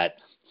bendable at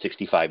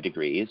 65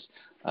 degrees,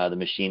 the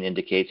machine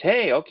indicates,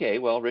 hey, okay,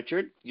 well,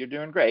 Richard, you're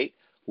doing great.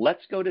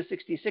 Let's go to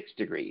 66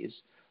 degrees.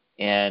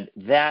 And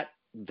that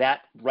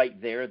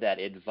right there, that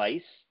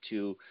advice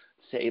to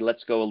say,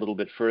 let's go a little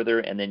bit further,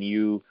 and then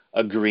you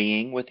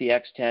agreeing with the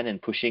X10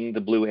 and pushing the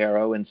blue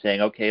arrow and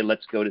saying, okay,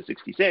 let's go to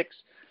 66,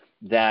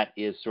 that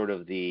is sort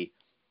of the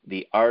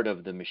art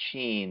of the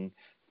machine,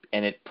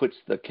 and it puts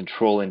the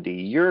control into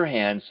your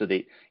hands so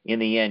that in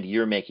the end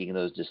you're making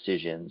those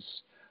decisions.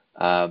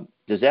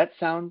 Does that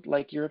sound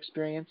like your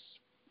experience?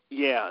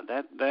 Yeah,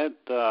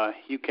 that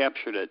you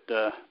captured it.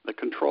 The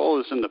control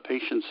is in the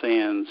patient's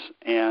hands,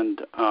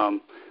 and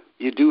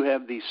you do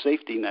have these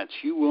safety nets.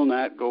 You will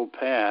not go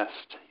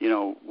past,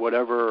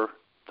 whatever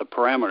the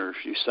parameters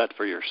you set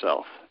for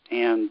yourself.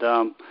 And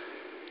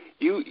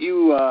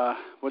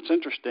what's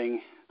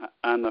interesting,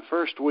 on the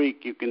first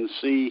week, you can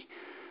see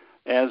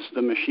as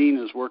the machine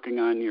is working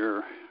on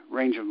your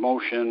range of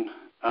motion,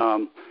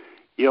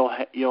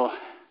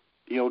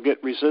 you'll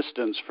get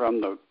resistance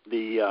from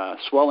the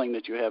swelling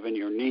that you have in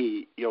your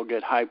knee. You'll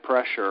get high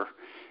pressure,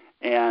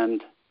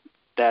 and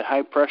that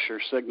high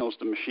pressure signals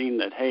the machine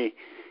that, hey,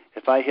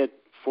 if I hit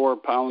 4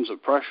 pounds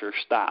of pressure,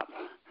 stop.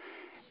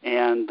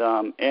 And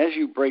as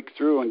you break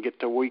through and get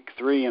to week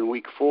 3 and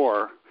week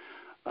 4,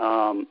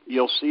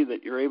 you'll see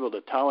that you're able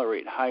to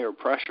tolerate higher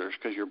pressures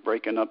because you're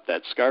breaking up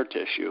that scar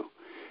tissue.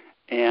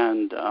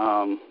 And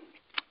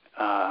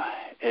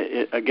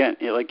again,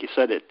 like you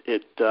said, it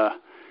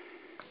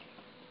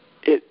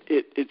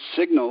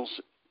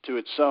signals to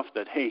itself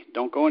that, hey,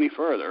 don't go any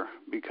further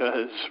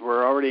because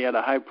we're already at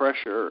a high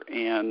pressure,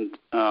 and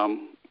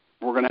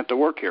we're going to have to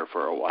work here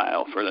for a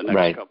while, for the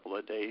next couple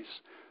of days,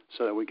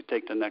 so that we could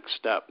take the next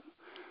step.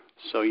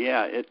 So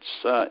yeah, it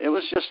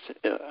was just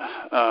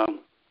a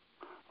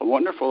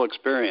wonderful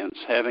experience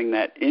having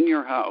that in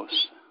your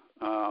house,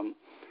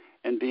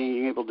 and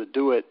being able to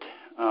do it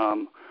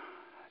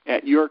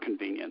at your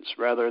convenience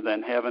rather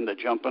than having to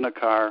jump in a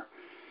car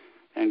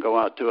and go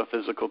out to a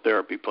physical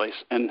therapy place.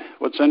 And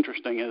what's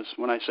interesting is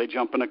when I say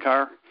jump in a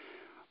car,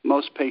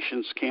 most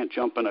patients can't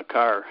jump in a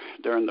car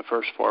during the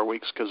first 4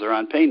 weeks because they're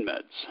on pain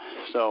meds.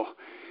 So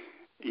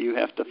you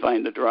have to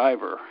find a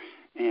driver.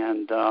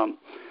 And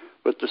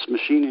with this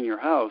machine in your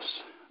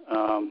house,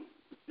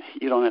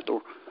 you don't have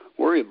to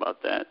worry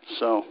about that.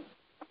 So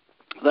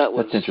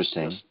that's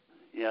interesting.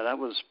 That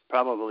was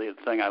probably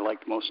the thing I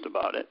liked most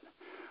about it.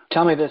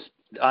 Tell me this.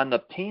 On the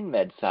pain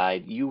med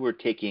side, you were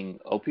taking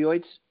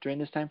opioids during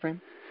this time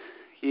frame?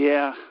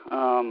 Yeah,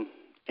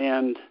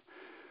 and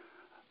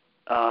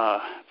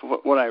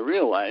what I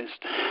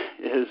realized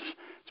is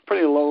it's a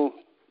pretty low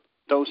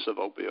dose of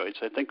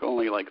opioids. I think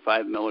only like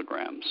 5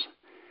 milligrams.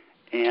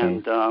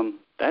 And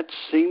that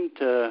seemed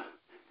to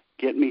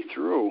get me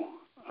through.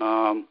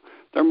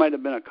 There might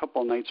have been a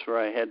couple nights where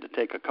I had to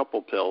take a couple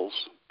pills,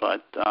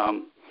 but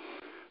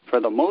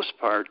for the most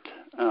part,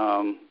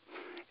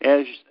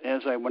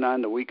 as I went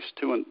on to weeks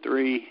 2 and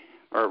 3,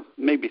 or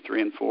maybe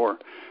 3 and 4,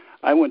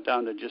 I went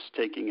down to just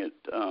taking it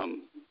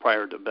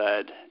prior to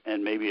bed,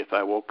 and maybe if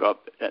I woke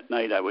up at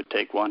night, I would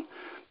take one,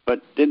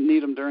 but didn't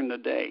need them during the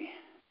day.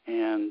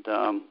 And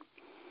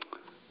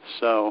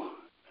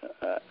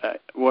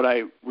what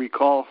I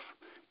recall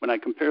when I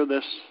compare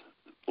this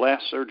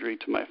last surgery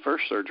to my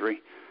first surgery,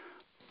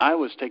 I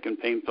was taking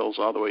pain pills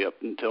all the way up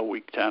until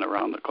week 10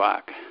 around the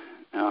clock.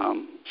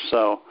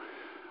 So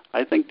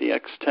I think the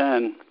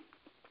X10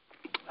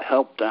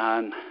 helped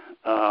on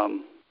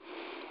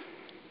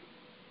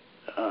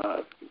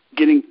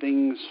getting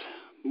things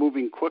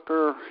moving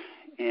quicker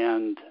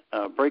and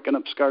breaking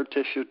up scar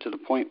tissue to the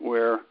point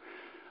where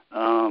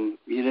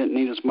you didn't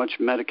need as much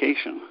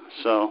medication.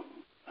 So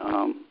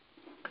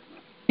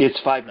it's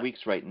 5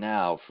 weeks right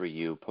now for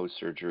you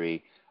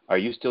post-surgery. Are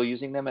you still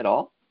using them at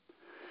all?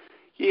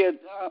 Yeah,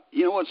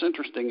 what's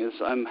interesting is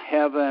I'm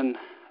having,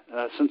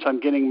 since I'm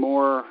getting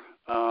more,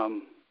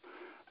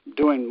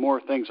 doing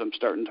more things, I'm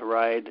starting to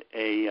ride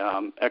a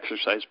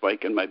exercise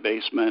bike in my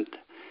basement,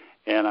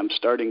 and I'm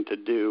starting to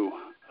do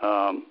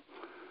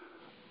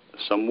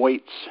some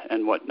weights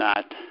and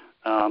whatnot.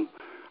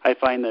 I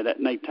find that at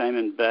nighttime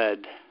in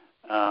bed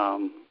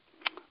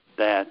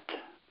that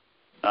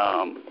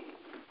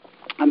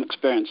I'm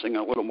experiencing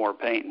a little more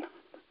pain.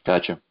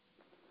 Gotcha.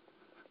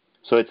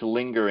 So it's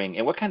lingering.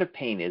 And what kind of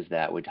pain is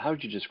that? How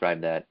would you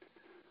describe that?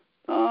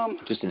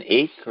 Just an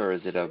ache, or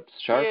is it a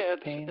sharp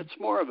pain? It's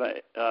more of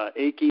a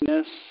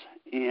achiness,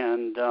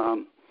 and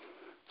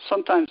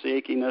sometimes the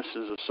achiness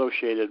is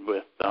associated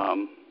with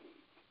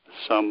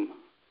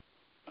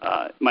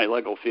my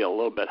leg will feel a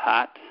little bit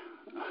hot,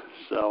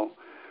 So,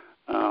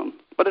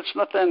 but it's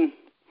nothing,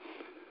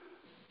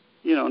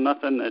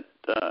 nothing that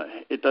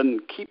it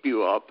doesn't keep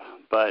you up.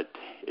 But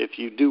if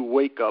you do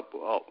wake up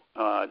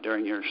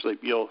during your sleep,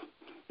 you'll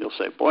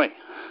say, boy,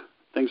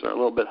 things are a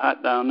little bit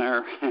hot down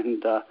there,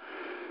 and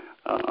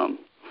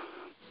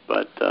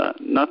but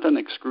nothing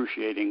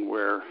excruciating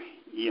where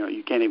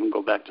you can't even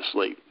go back to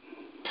sleep.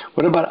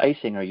 What about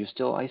icing? Are you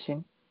still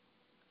icing?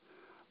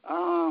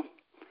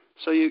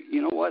 So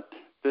you know what?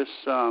 This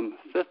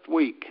fifth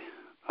week,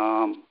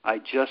 I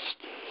just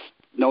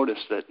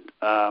noticed that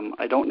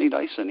I don't need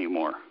ice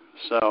anymore.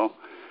 So,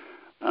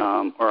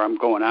 or I'm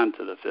going on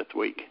to the fifth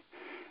week,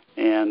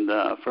 and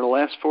for the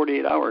last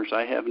 48 hours,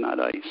 I have not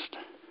iced.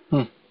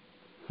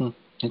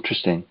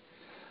 Interesting.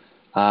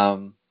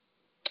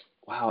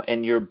 Wow,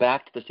 and you're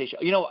back to the station.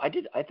 I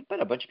bet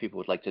a bunch of people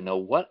would like to know,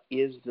 what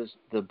is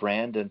the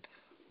brand and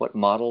what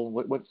model,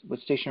 what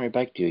stationary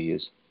bike do you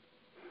use?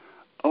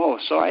 Oh,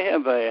 so I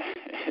have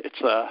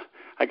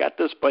I got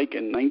this bike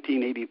in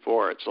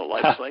 1984. It's a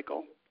life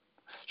cycle.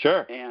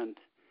 Sure. And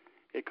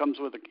it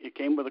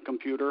came with a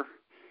computer,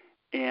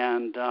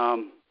 and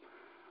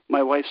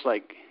my wife's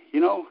like,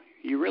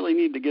 you really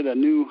need to get a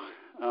new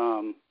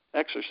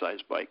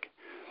exercise bike.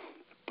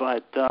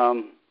 But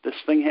this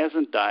thing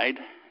hasn't died,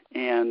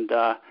 and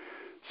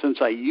since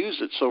I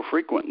use it so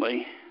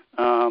frequently,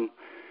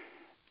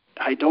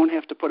 I don't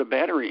have to put a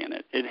battery in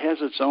it. It has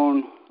its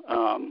own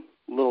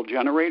little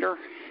generator,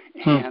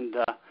 and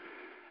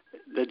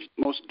the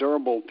most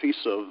durable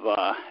piece of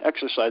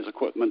exercise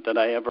equipment that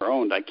I ever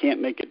owned. I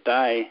can't make it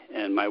die,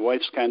 and my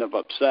wife's kind of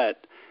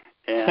upset.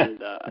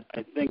 And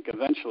I think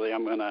eventually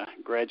I'm going to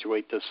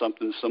graduate to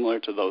something similar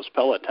to those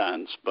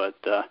Pelotons. But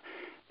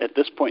at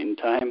this point in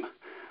time,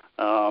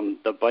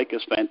 the bike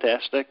is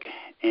fantastic,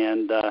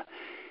 and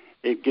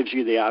it gives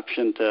you the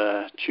option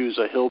to choose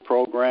a hill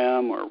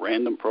program or a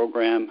random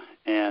program,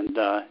 and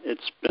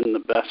it's been the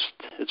best.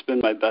 It's been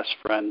my best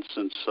friend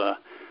since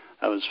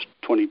I was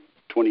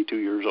 22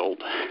 years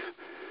old.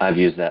 I've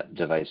used that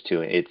device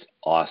too. It's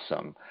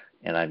awesome,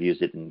 and I've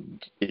used it in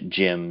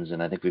gyms,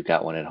 and I think we've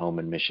got one at home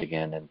in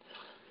Michigan, and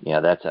yeah,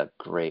 that's a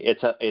great.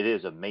 It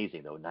is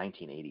amazing though.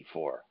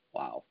 1984.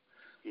 Wow,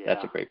 yeah.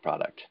 That's a great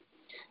product.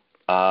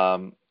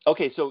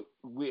 Okay, so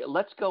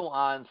let's go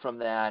on from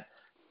that,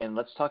 and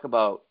let's talk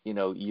about,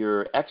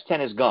 your X10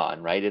 is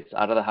gone, right? It's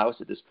out of the house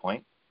at this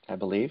point, I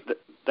believe.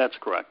 That's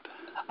correct.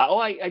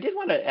 I did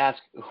want to ask,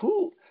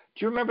 do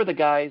you remember the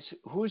guys,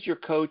 who's your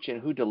coach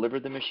and who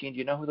delivered the machine? Do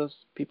you know who those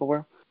people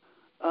were?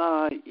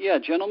 Yeah, a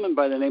gentleman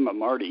by the name of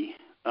Marty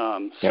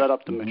set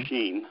up the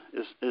machine.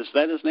 Is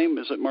that his name?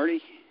 Is it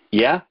Marty?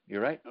 Yeah,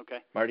 you're right. Okay.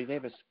 Marty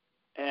Davis.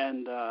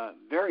 And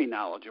very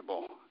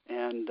knowledgeable.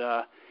 And,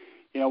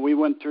 we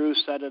went through,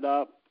 set it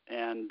up,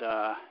 and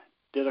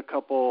did a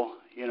couple,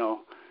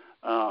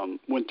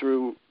 went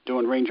through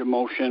doing range of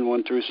motion,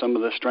 went through some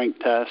of the strength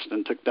tests,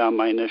 and took down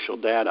my initial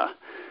data.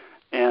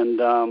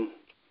 And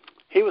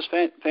he was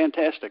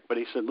fantastic, but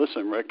he said,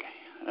 listen, Rick,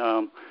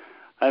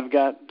 I've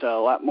got a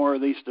lot more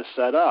of these to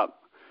set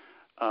up.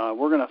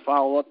 We're going to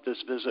follow up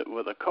this visit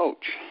with a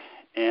coach,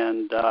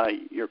 and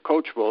your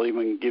coach will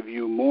even give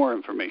you more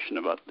information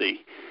about the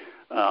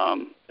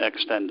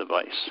X10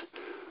 device.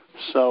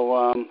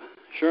 So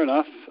sure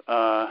enough,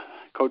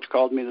 coach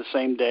called me the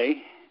same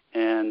day,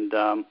 and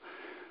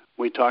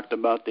we talked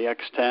about the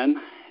X10,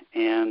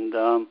 and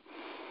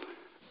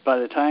by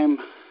the time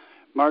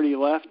Marty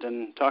left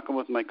and talking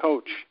with my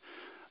coach,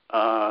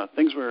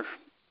 things were,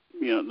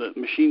 the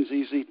machine's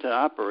easy to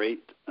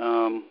operate.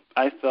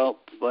 I felt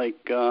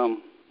like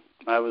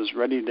I was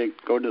ready to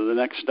go to the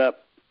next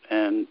step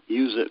and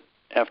use it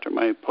after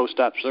my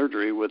post-op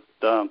surgery with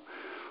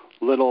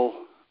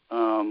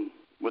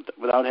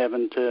without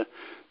having to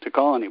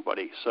call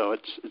anybody. So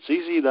it's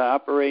easy to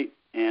operate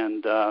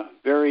and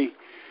very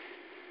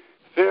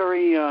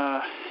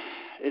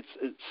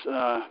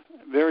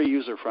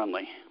user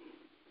friendly.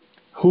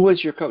 Who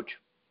was your coach?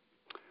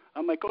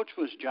 My coach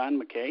was John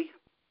McKay.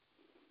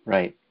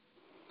 Right.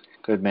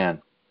 Good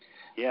man.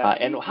 Yeah.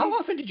 And how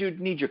often did you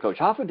need your coach?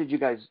 How often did you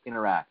guys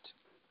interact?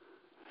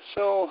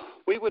 So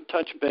we would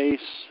touch base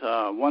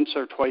once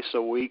or twice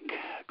a week,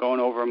 going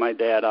over my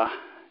data.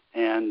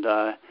 And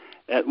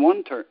at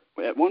one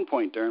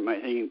point during my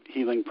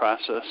healing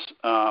process,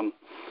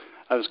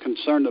 I was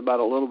concerned about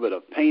a little bit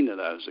of pain that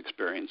I was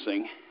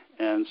experiencing.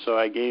 And so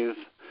I gave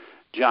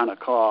John a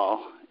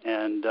call,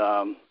 and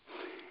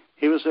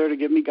he was there to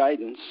give me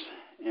guidance.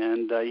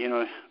 And,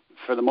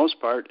 for the most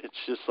part, it's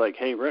just like,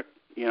 hey, Rick,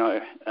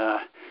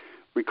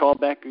 recall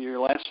back to your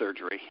last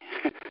surgery.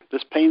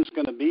 This pain's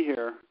going to be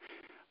here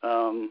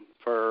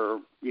for,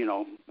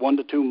 1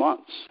 to 2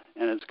 months,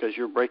 and it's because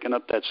you're breaking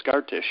up that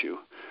scar tissue.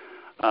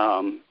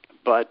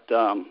 But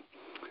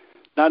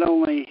not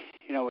only,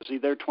 is he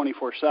there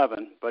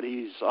 24/7, but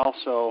he's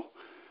also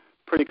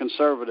pretty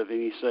conservative.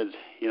 And he said,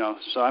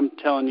 so I'm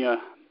telling you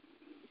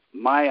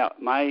my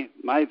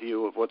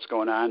view of what's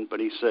going on.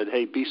 But he said,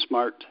 hey, be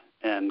smart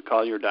and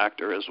call your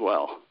doctor as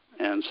well.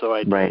 And so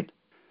I did. Right.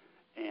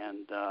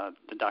 And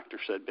the doctor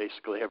said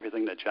basically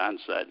everything that John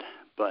said.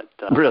 But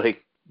really?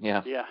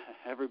 Yeah. Yeah,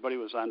 everybody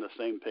was on the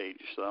same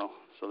page, so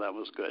that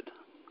was good.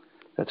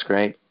 That's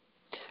great.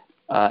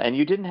 And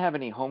you didn't have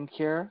any home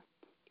care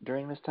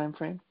during this time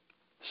frame?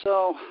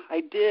 So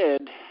I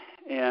did,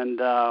 and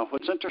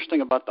what's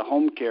interesting about the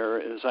home care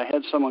is I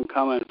had someone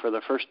come in for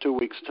the first 2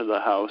 weeks to the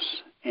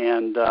house,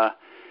 and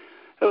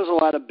it was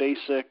a lot of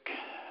basic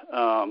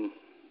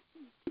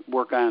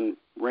work on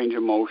range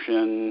of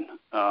motion.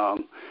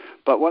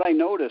 But what I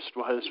noticed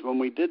was when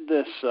we did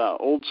this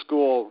old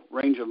school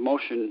range of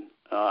motion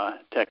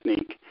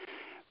technique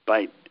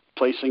by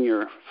placing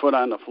your foot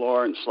on the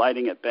floor and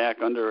sliding it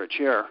back under a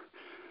chair,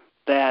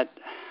 that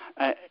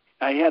I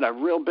had a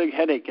real big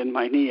headache in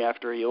my knee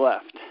after he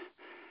left.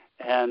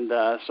 And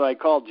so I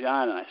called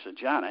John and I said,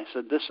 John,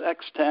 this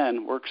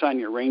X10 works on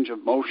your range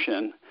of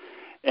motion,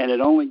 and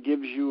it only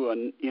gives you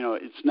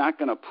it's not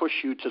going to push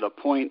you to the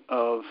point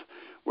of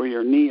where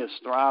your knee is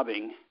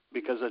throbbing,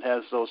 because it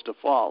has those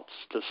defaults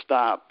to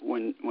stop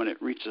when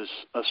it reaches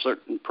a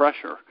certain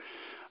pressure.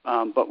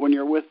 But when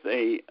you're with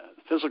a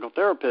physical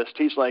therapist,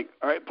 he's like,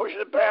 all right, push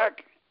it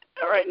back.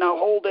 All right, now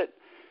hold it.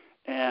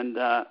 And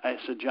I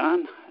said,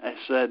 John,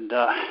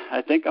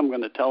 I think I'm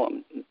going to tell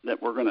him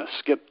that we're going to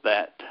skip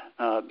that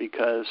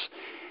because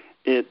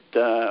it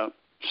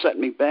set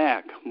me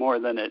back more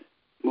than it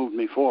moved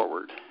me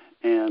forward.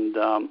 And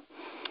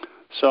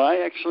so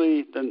I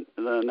actually,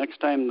 the next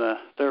time the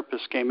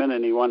therapist came in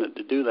and he wanted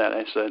to do that,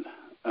 I said,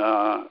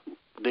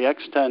 the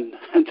X10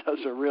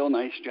 does a real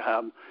nice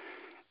job,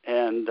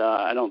 and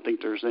I don't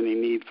think there's any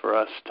need for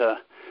us to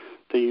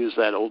use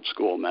that old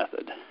school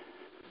method.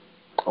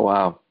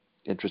 Wow.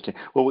 Interesting.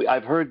 Well,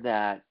 I've heard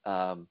that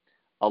a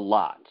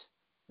lot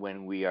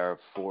when we are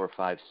 4,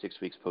 5,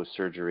 6 weeks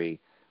post-surgery,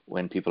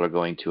 when people are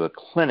going to a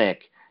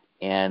clinic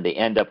and they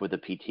end up with a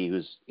PT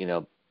who's,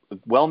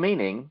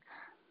 well-meaning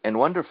and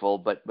wonderful,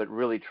 but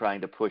really trying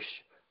to push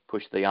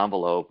the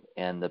envelope,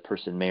 and the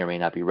person may or may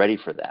not be ready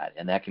for that,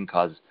 and that can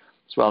cause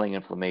swelling,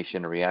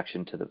 inflammation, a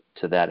reaction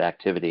to that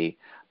activity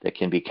that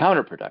can be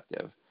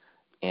counterproductive.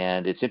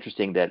 And it's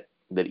interesting that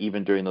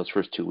even during those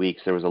first 2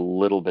 weeks, there was a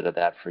little bit of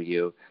that for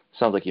you.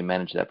 Sounds like you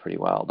managed that pretty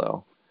well,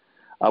 though.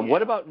 Yeah.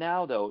 What about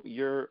now, though?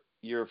 You're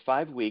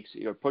 5 weeks.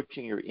 You're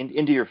approaching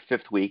into your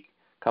 5th week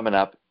coming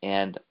up,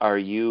 and are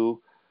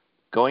you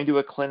going to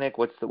a clinic?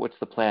 What's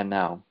the plan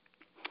now?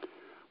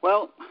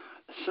 Well,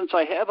 since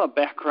I have a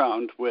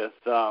background with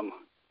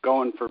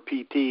going for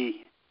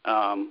PT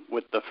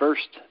with the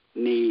first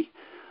knee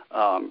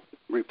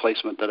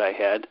replacement that I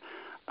had,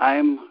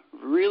 I'm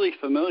really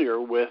familiar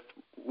with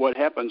what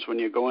happens when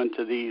you go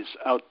into these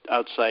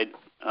outside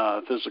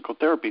physical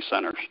therapy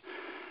centers.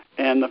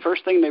 And the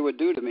first thing they would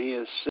do to me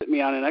is sit me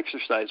on an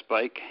exercise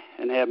bike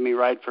and have me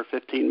ride for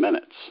 15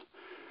 minutes.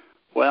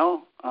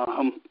 Well,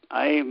 I'm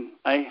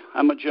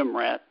a gym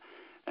rat,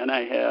 and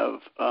I have,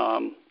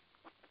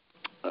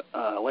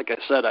 like I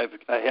said,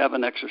 I have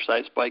an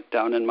exercise bike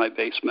down in my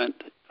basement,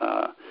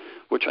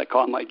 which I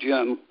call my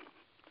gym.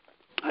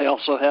 I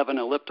also have an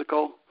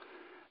elliptical,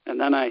 and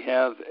then I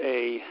have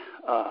a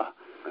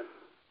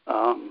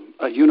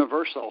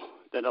universal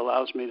that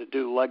allows me to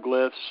do leg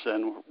lifts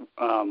and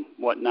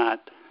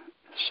whatnot.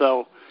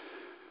 So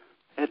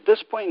at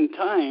this point in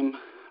time,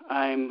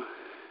 I'm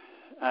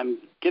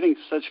getting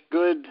such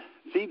good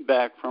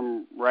feedback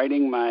from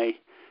riding my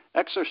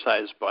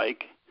exercise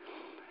bike.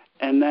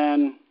 And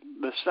then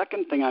the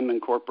second thing I'm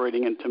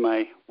incorporating into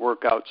my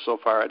workout so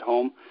far at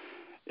home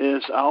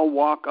is I'll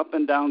walk up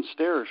and down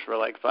stairs for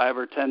like 5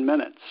 or 10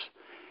 minutes.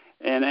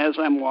 And as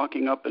I'm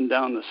walking up and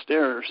down the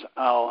stairs,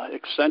 I'll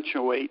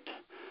accentuate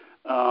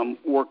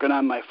working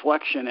on my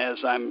flexion as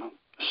I'm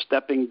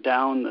stepping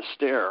down the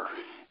stair.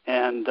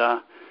 And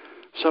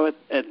so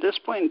at this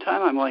point in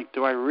time, I'm like,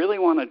 do I really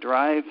want to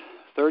drive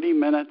 30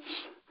 minutes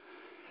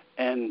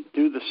and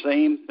do the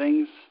same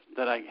things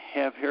that I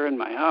have here in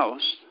my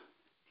house?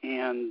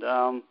 And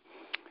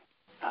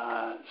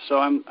so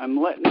I'm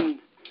letting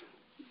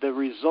the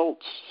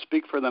results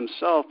speak for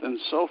themselves. And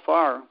so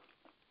far,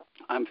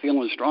 I'm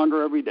feeling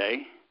stronger every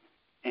day,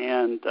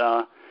 and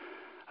I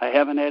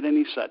haven't had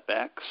any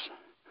setbacks.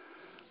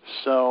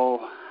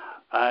 So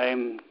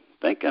I'm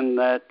thinking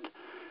that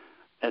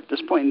at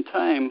this point in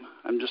time,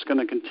 I'm just going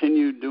to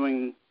continue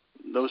doing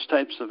those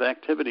types of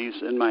activities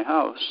in my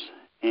house.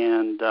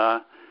 And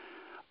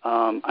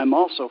I'm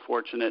also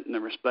fortunate in the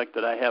respect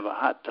that I have a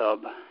hot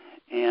tub,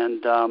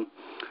 and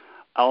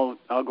I'll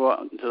go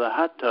out into the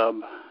hot tub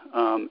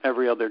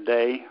every other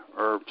day,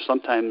 or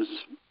sometimes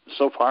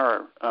so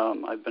far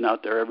I've been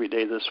out there every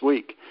day this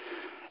week.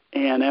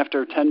 And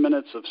after 10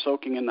 minutes of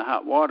soaking in the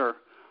hot water,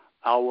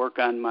 I'll work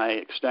on my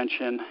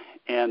extension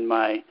and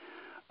my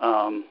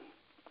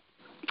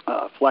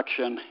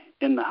flexion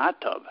in the hot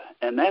tub,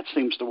 and that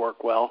seems to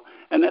work well.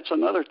 And that's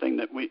another thing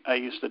that I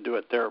used to do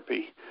at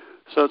therapy.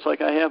 So it's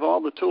like I have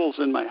all the tools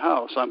in my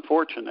house. I'm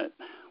fortunate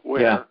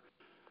where,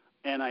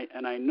 and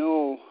I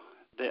know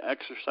the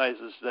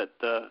exercises that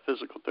the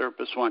physical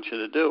therapist wants you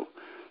to do.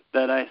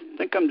 That I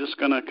think I'm just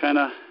going to kind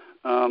of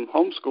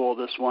homeschool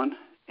this one,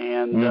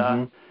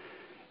 and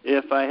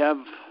if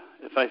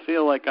I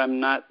feel like I'm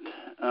not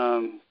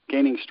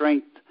gaining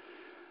strength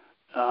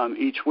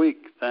each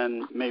week,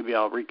 then maybe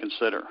I'll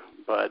reconsider.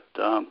 But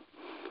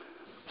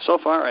so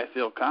far, I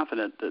feel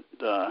confident that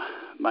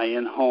my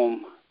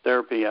in-home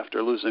therapy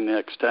after losing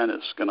the X10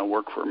 is going to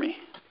work for me.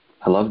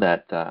 I love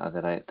that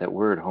that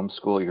word,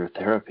 homeschool your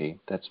therapy.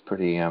 That's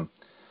pretty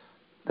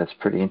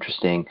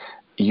interesting.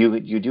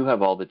 You do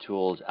have all the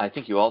tools. I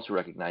think you also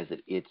recognize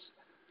that it's,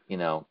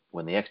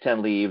 when the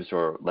X10 leaves,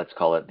 or let's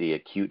call it the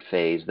acute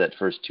phase, that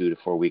first 2 to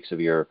 4 weeks of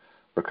your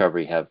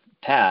recovery have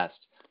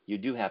passed, you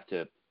do have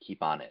to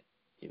keep on it.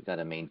 You've got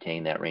to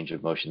maintain that range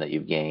of motion that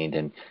you've gained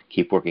and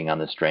keep working on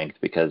the strength,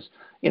 because,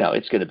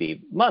 it's going to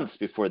be months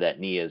before that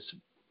knee is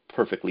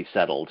perfectly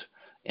settled.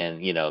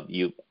 And,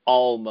 you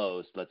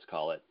almost, let's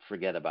call it,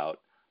 forget about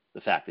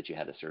the fact that you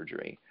had a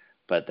surgery.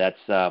 But that's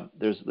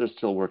there's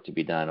still work to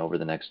be done over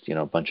the next,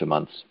 bunch of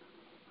months.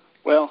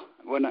 Well,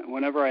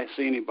 whenever I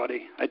see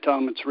anybody, I tell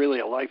them it's really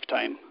a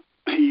lifetime.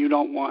 You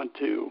don't want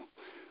to,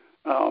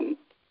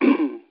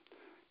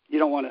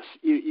 you want to,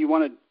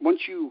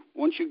 once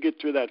you get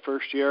through that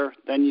first year,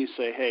 then you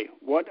say, hey,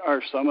 what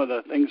are some of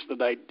the things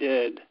that I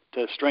did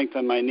to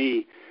strengthen my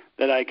knee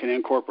that I can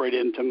incorporate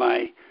into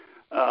my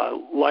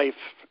life,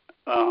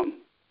 on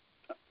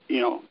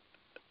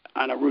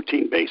a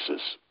routine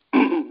basis.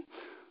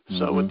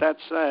 So with that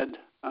said,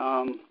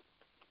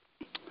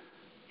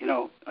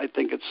 I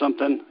think it's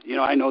something,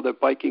 I know that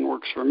biking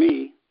works for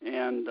me,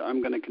 and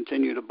I'm going to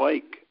continue to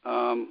bike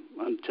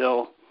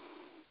until,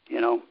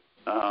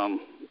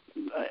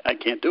 I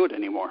can't do it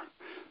anymore.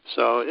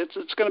 So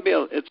it's going to be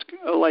a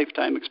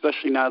lifetime,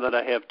 especially now that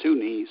I have 2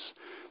 knees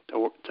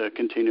to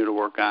continue to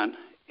work on.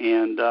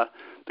 And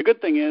the good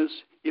thing is,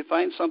 you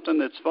find something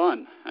that's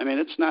fun. I mean,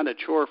 it's not a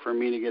chore for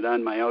me to get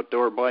on my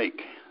outdoor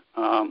bike.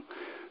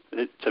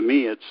 To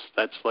me,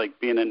 that's like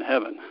being in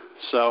heaven.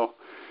 So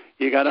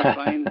you got to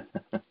find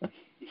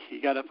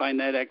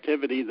that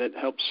activity that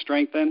helps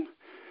strengthen.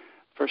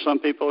 For some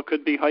people, it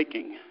could be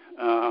hiking.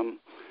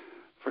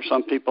 For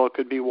some people, it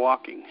could be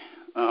walking,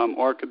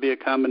 or it could be a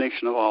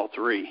combination of all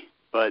 3.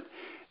 But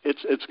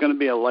it's going to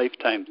be a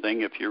lifetime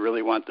thing if you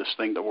really want this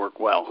thing to work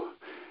well.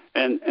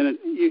 And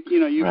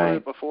you've heard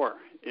it before.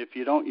 If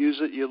you don't use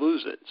it, you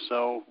lose it.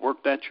 So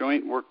work that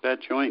joint,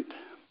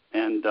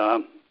 and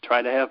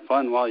try to have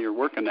fun while you're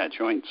working that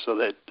joint so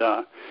that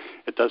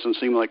it doesn't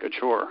seem like a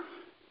chore.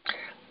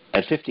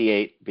 At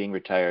 58, being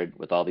retired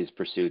with all these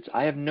pursuits,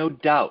 I have no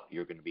doubt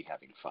you're going to be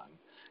having fun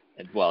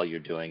while you're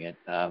doing it.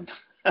 And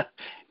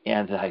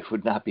I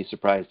would not be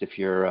surprised if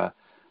you're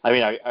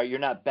you're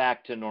not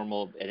back to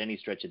normal at any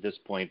stretch at this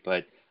point,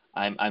 but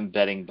I'm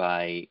betting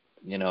by,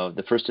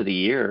 the first of the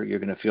year, you're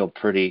going to feel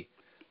pretty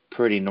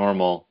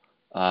normal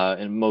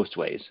in most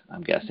ways,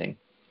 I'm guessing,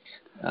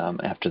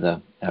 after the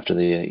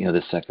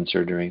the second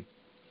surgery.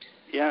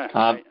 Yeah,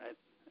 I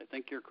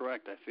think you're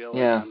correct. I feel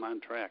like I'm on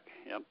track.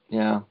 Yep.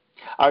 Yeah.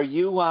 Are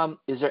you?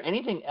 Is there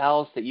anything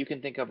else that you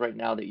can think of right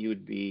now that you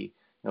would be,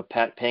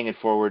 paying it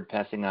forward,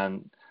 passing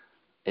on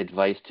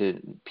advice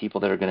to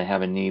people that are going to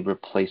have a knee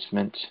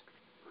replacement?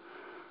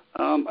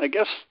 I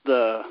guess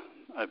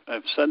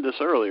I've said this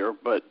earlier,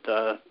 but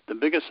the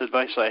biggest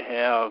advice I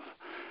have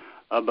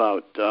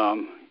about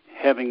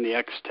having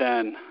the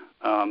X10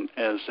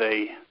 as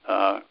a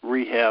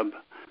rehab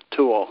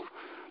tool,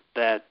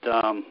 that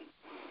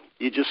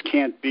you just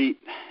can't beat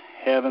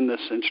having this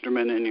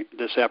instrument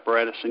this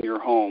apparatus in your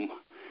home.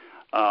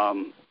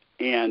 And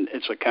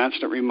it's a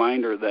constant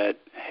reminder that,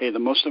 hey, the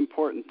most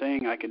important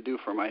thing I can do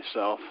for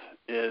myself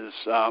is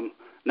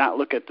not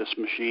look at this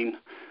machine,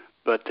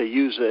 but to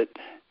use it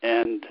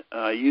and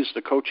use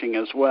the coaching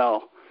as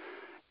well.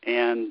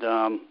 And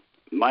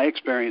my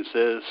experience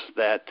is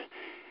that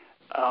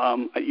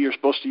you're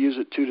supposed to use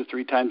it 2 to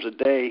 3 times a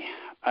day.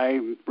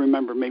 I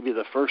remember maybe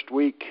the first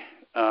week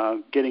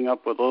getting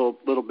up with a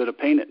little bit of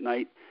pain at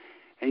night.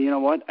 And you know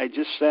what? I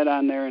just sat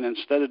on there, and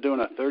instead of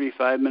doing a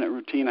 35-minute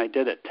routine, I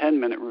did a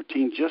 10-minute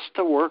routine just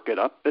to work it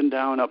up and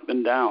down, up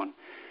and down.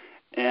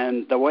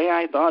 And the way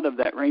I thought of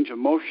that range of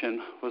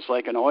motion was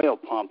like an oil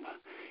pump,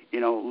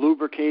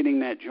 lubricating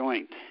that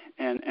joint.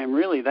 And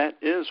really that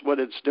is what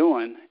it's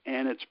doing,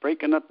 and it's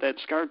breaking up that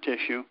scar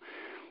tissue.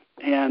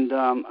 And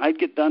I'd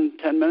get done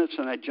 10 minutes,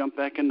 and I'd jump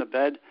back into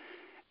bed,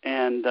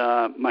 and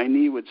my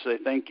knee would say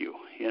thank you.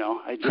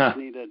 I just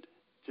needed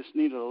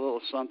a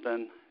little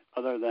something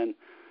other than,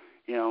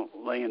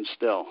 laying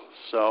still.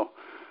 So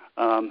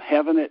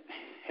having the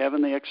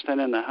X10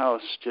 in the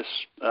house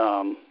just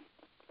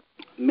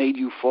made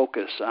you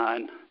focus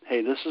on,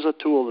 hey, this is a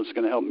tool that's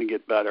going to help me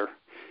get better.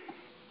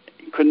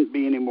 It couldn't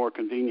be any more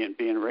convenient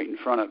being right in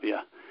front of you.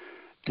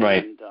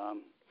 Right. And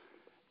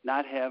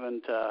not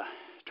having to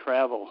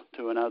travel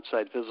to an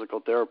outside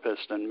physical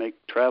therapist and make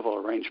travel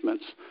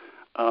arrangements.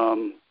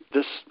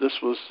 This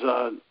was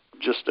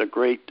just a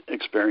great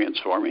experience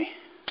for me.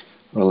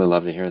 Really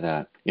love to hear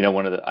that.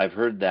 I've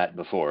heard that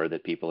before,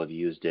 that people have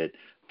used it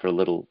for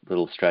little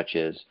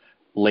stretches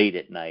late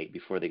at night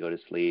before they go to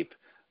sleep,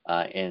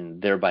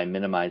 and thereby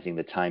minimizing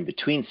the time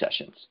between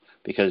sessions,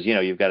 because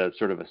you've got a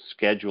sort of a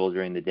schedule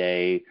during the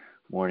day,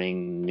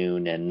 morning,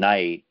 noon, and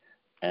night,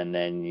 and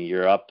then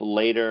you're up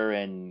later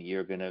and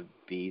you're going to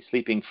be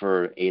sleeping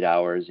for 8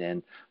 hours,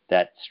 and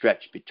that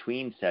stretch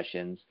between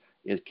sessions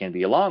can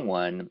be a long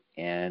one,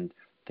 and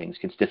things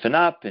can stiffen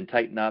up and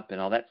tighten up and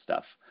all that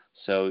stuff.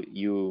 So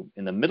you,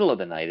 in the middle of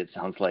the night, it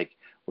sounds like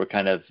we're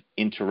kind of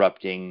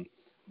interrupting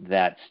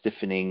that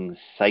stiffening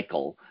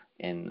cycle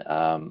and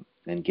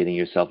getting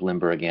yourself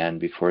limber again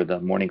before the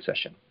morning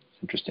session.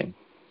 It's interesting.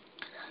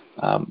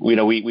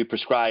 We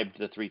prescribed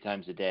the 3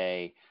 times a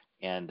day,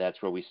 and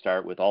that's where we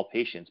start with all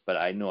patients. But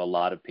I know a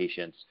lot of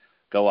patients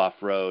go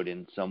off-road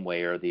in some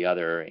way or the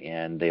other,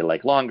 and they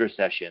like longer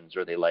sessions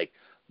or they like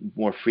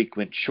more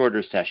frequent,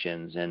 shorter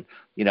sessions. And,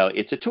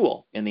 it's a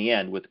tool in the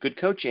end. With good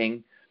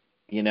coaching,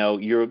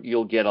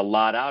 you'll get a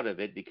lot out of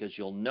it because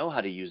you'll know how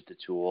to use the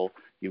tool.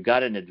 You've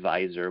got an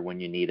advisor when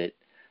you need it,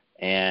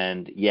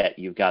 and yet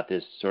you've got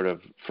this sort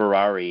of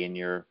Ferrari in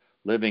your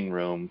living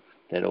room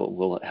that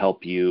will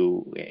help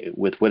you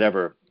with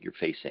whatever you're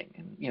facing.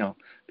 And,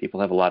 people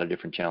have a lot of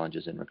different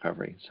challenges in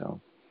recovery. So,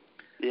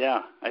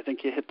 yeah, I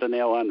think you hit the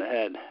nail on the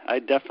head. I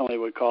definitely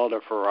would call it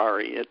a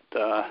Ferrari.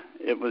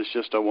 It was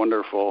just a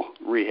wonderful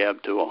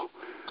rehab tool.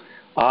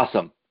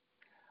 Awesome.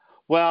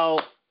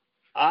 Well,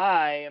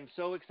 I am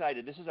so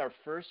excited. This is our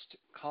first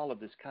call of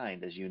this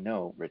kind, as you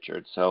know,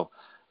 Richard. So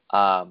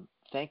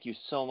thank you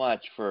so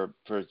much for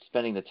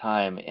spending the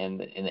time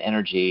and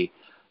energy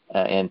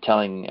and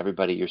telling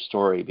everybody your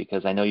story,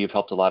 because I know you've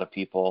helped a lot of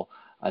people.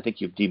 I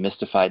think you've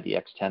demystified the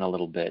X10 a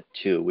little bit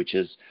too, which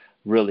is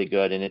really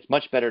good. And it's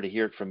much better to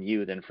hear it from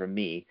you than from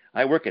me.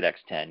 I work at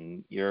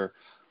X10. You're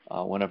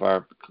one of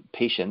our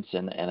patients,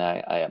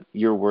 and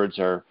your words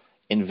are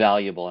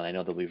invaluable, and I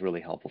know they'll be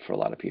really helpful for a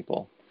lot of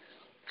people.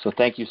 So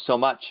thank you so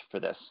much for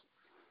this.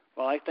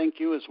 Well, I thank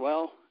you as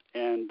well,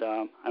 and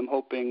I'm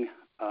hoping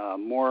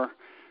more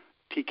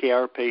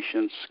TKR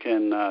patients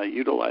can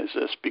utilize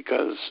this,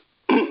 because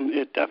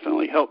it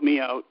definitely helped me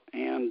out,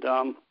 and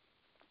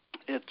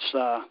it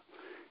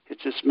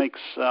just makes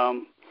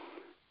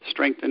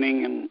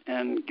strengthening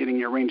and getting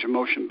your range of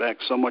motion back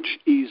so much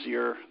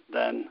easier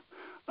than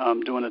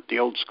doing it the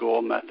old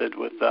school method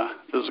with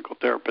physical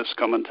therapists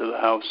coming to the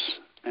house.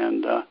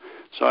 And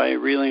so I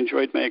really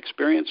enjoyed my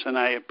experience, and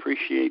I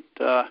appreciate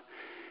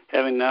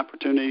having the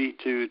opportunity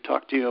to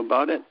talk to you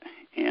about it,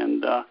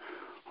 and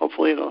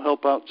hopefully it'll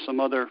help out some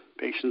other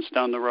patients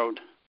down the road.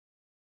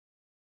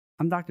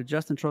 I'm Dr.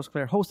 Justin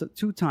Trosclair, host of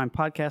 2-time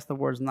Podcast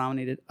Awards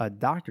nominated A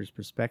Doctor's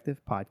Perspective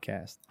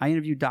podcast. I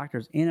interview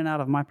doctors in and out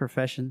of my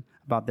profession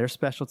about their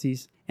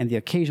specialties and the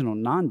occasional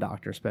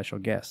non-doctor special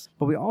guests.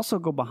 But we also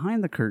go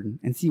behind the curtain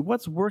and see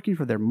what's working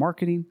for their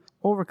marketing,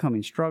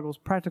 overcoming struggles,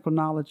 practical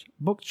knowledge,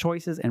 book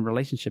choices, and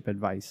relationship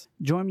advice.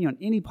 Join me on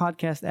any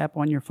podcast app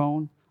on your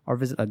phone, or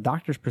visit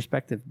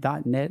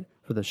adoctorsperspective.net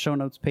for the show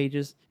notes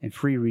pages and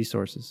free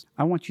resources.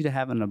 I want you to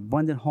have an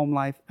abundant home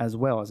life as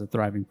well as a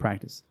thriving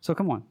practice. So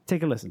come on,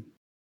 take a listen.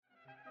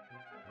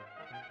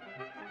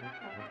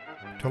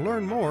 To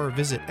learn more,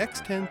 visit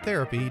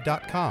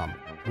x10therapy.com,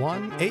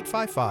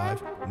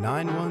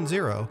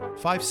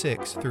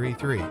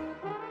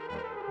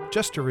 1-855-910-5633.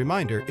 Just a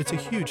reminder, it's a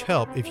huge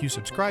help if you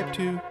subscribe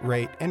to,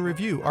 rate, and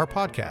review our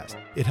podcast.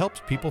 It helps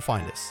people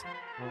find us.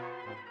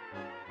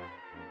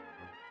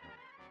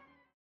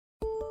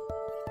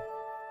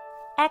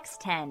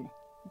 X10,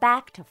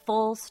 back to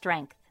full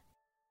strength.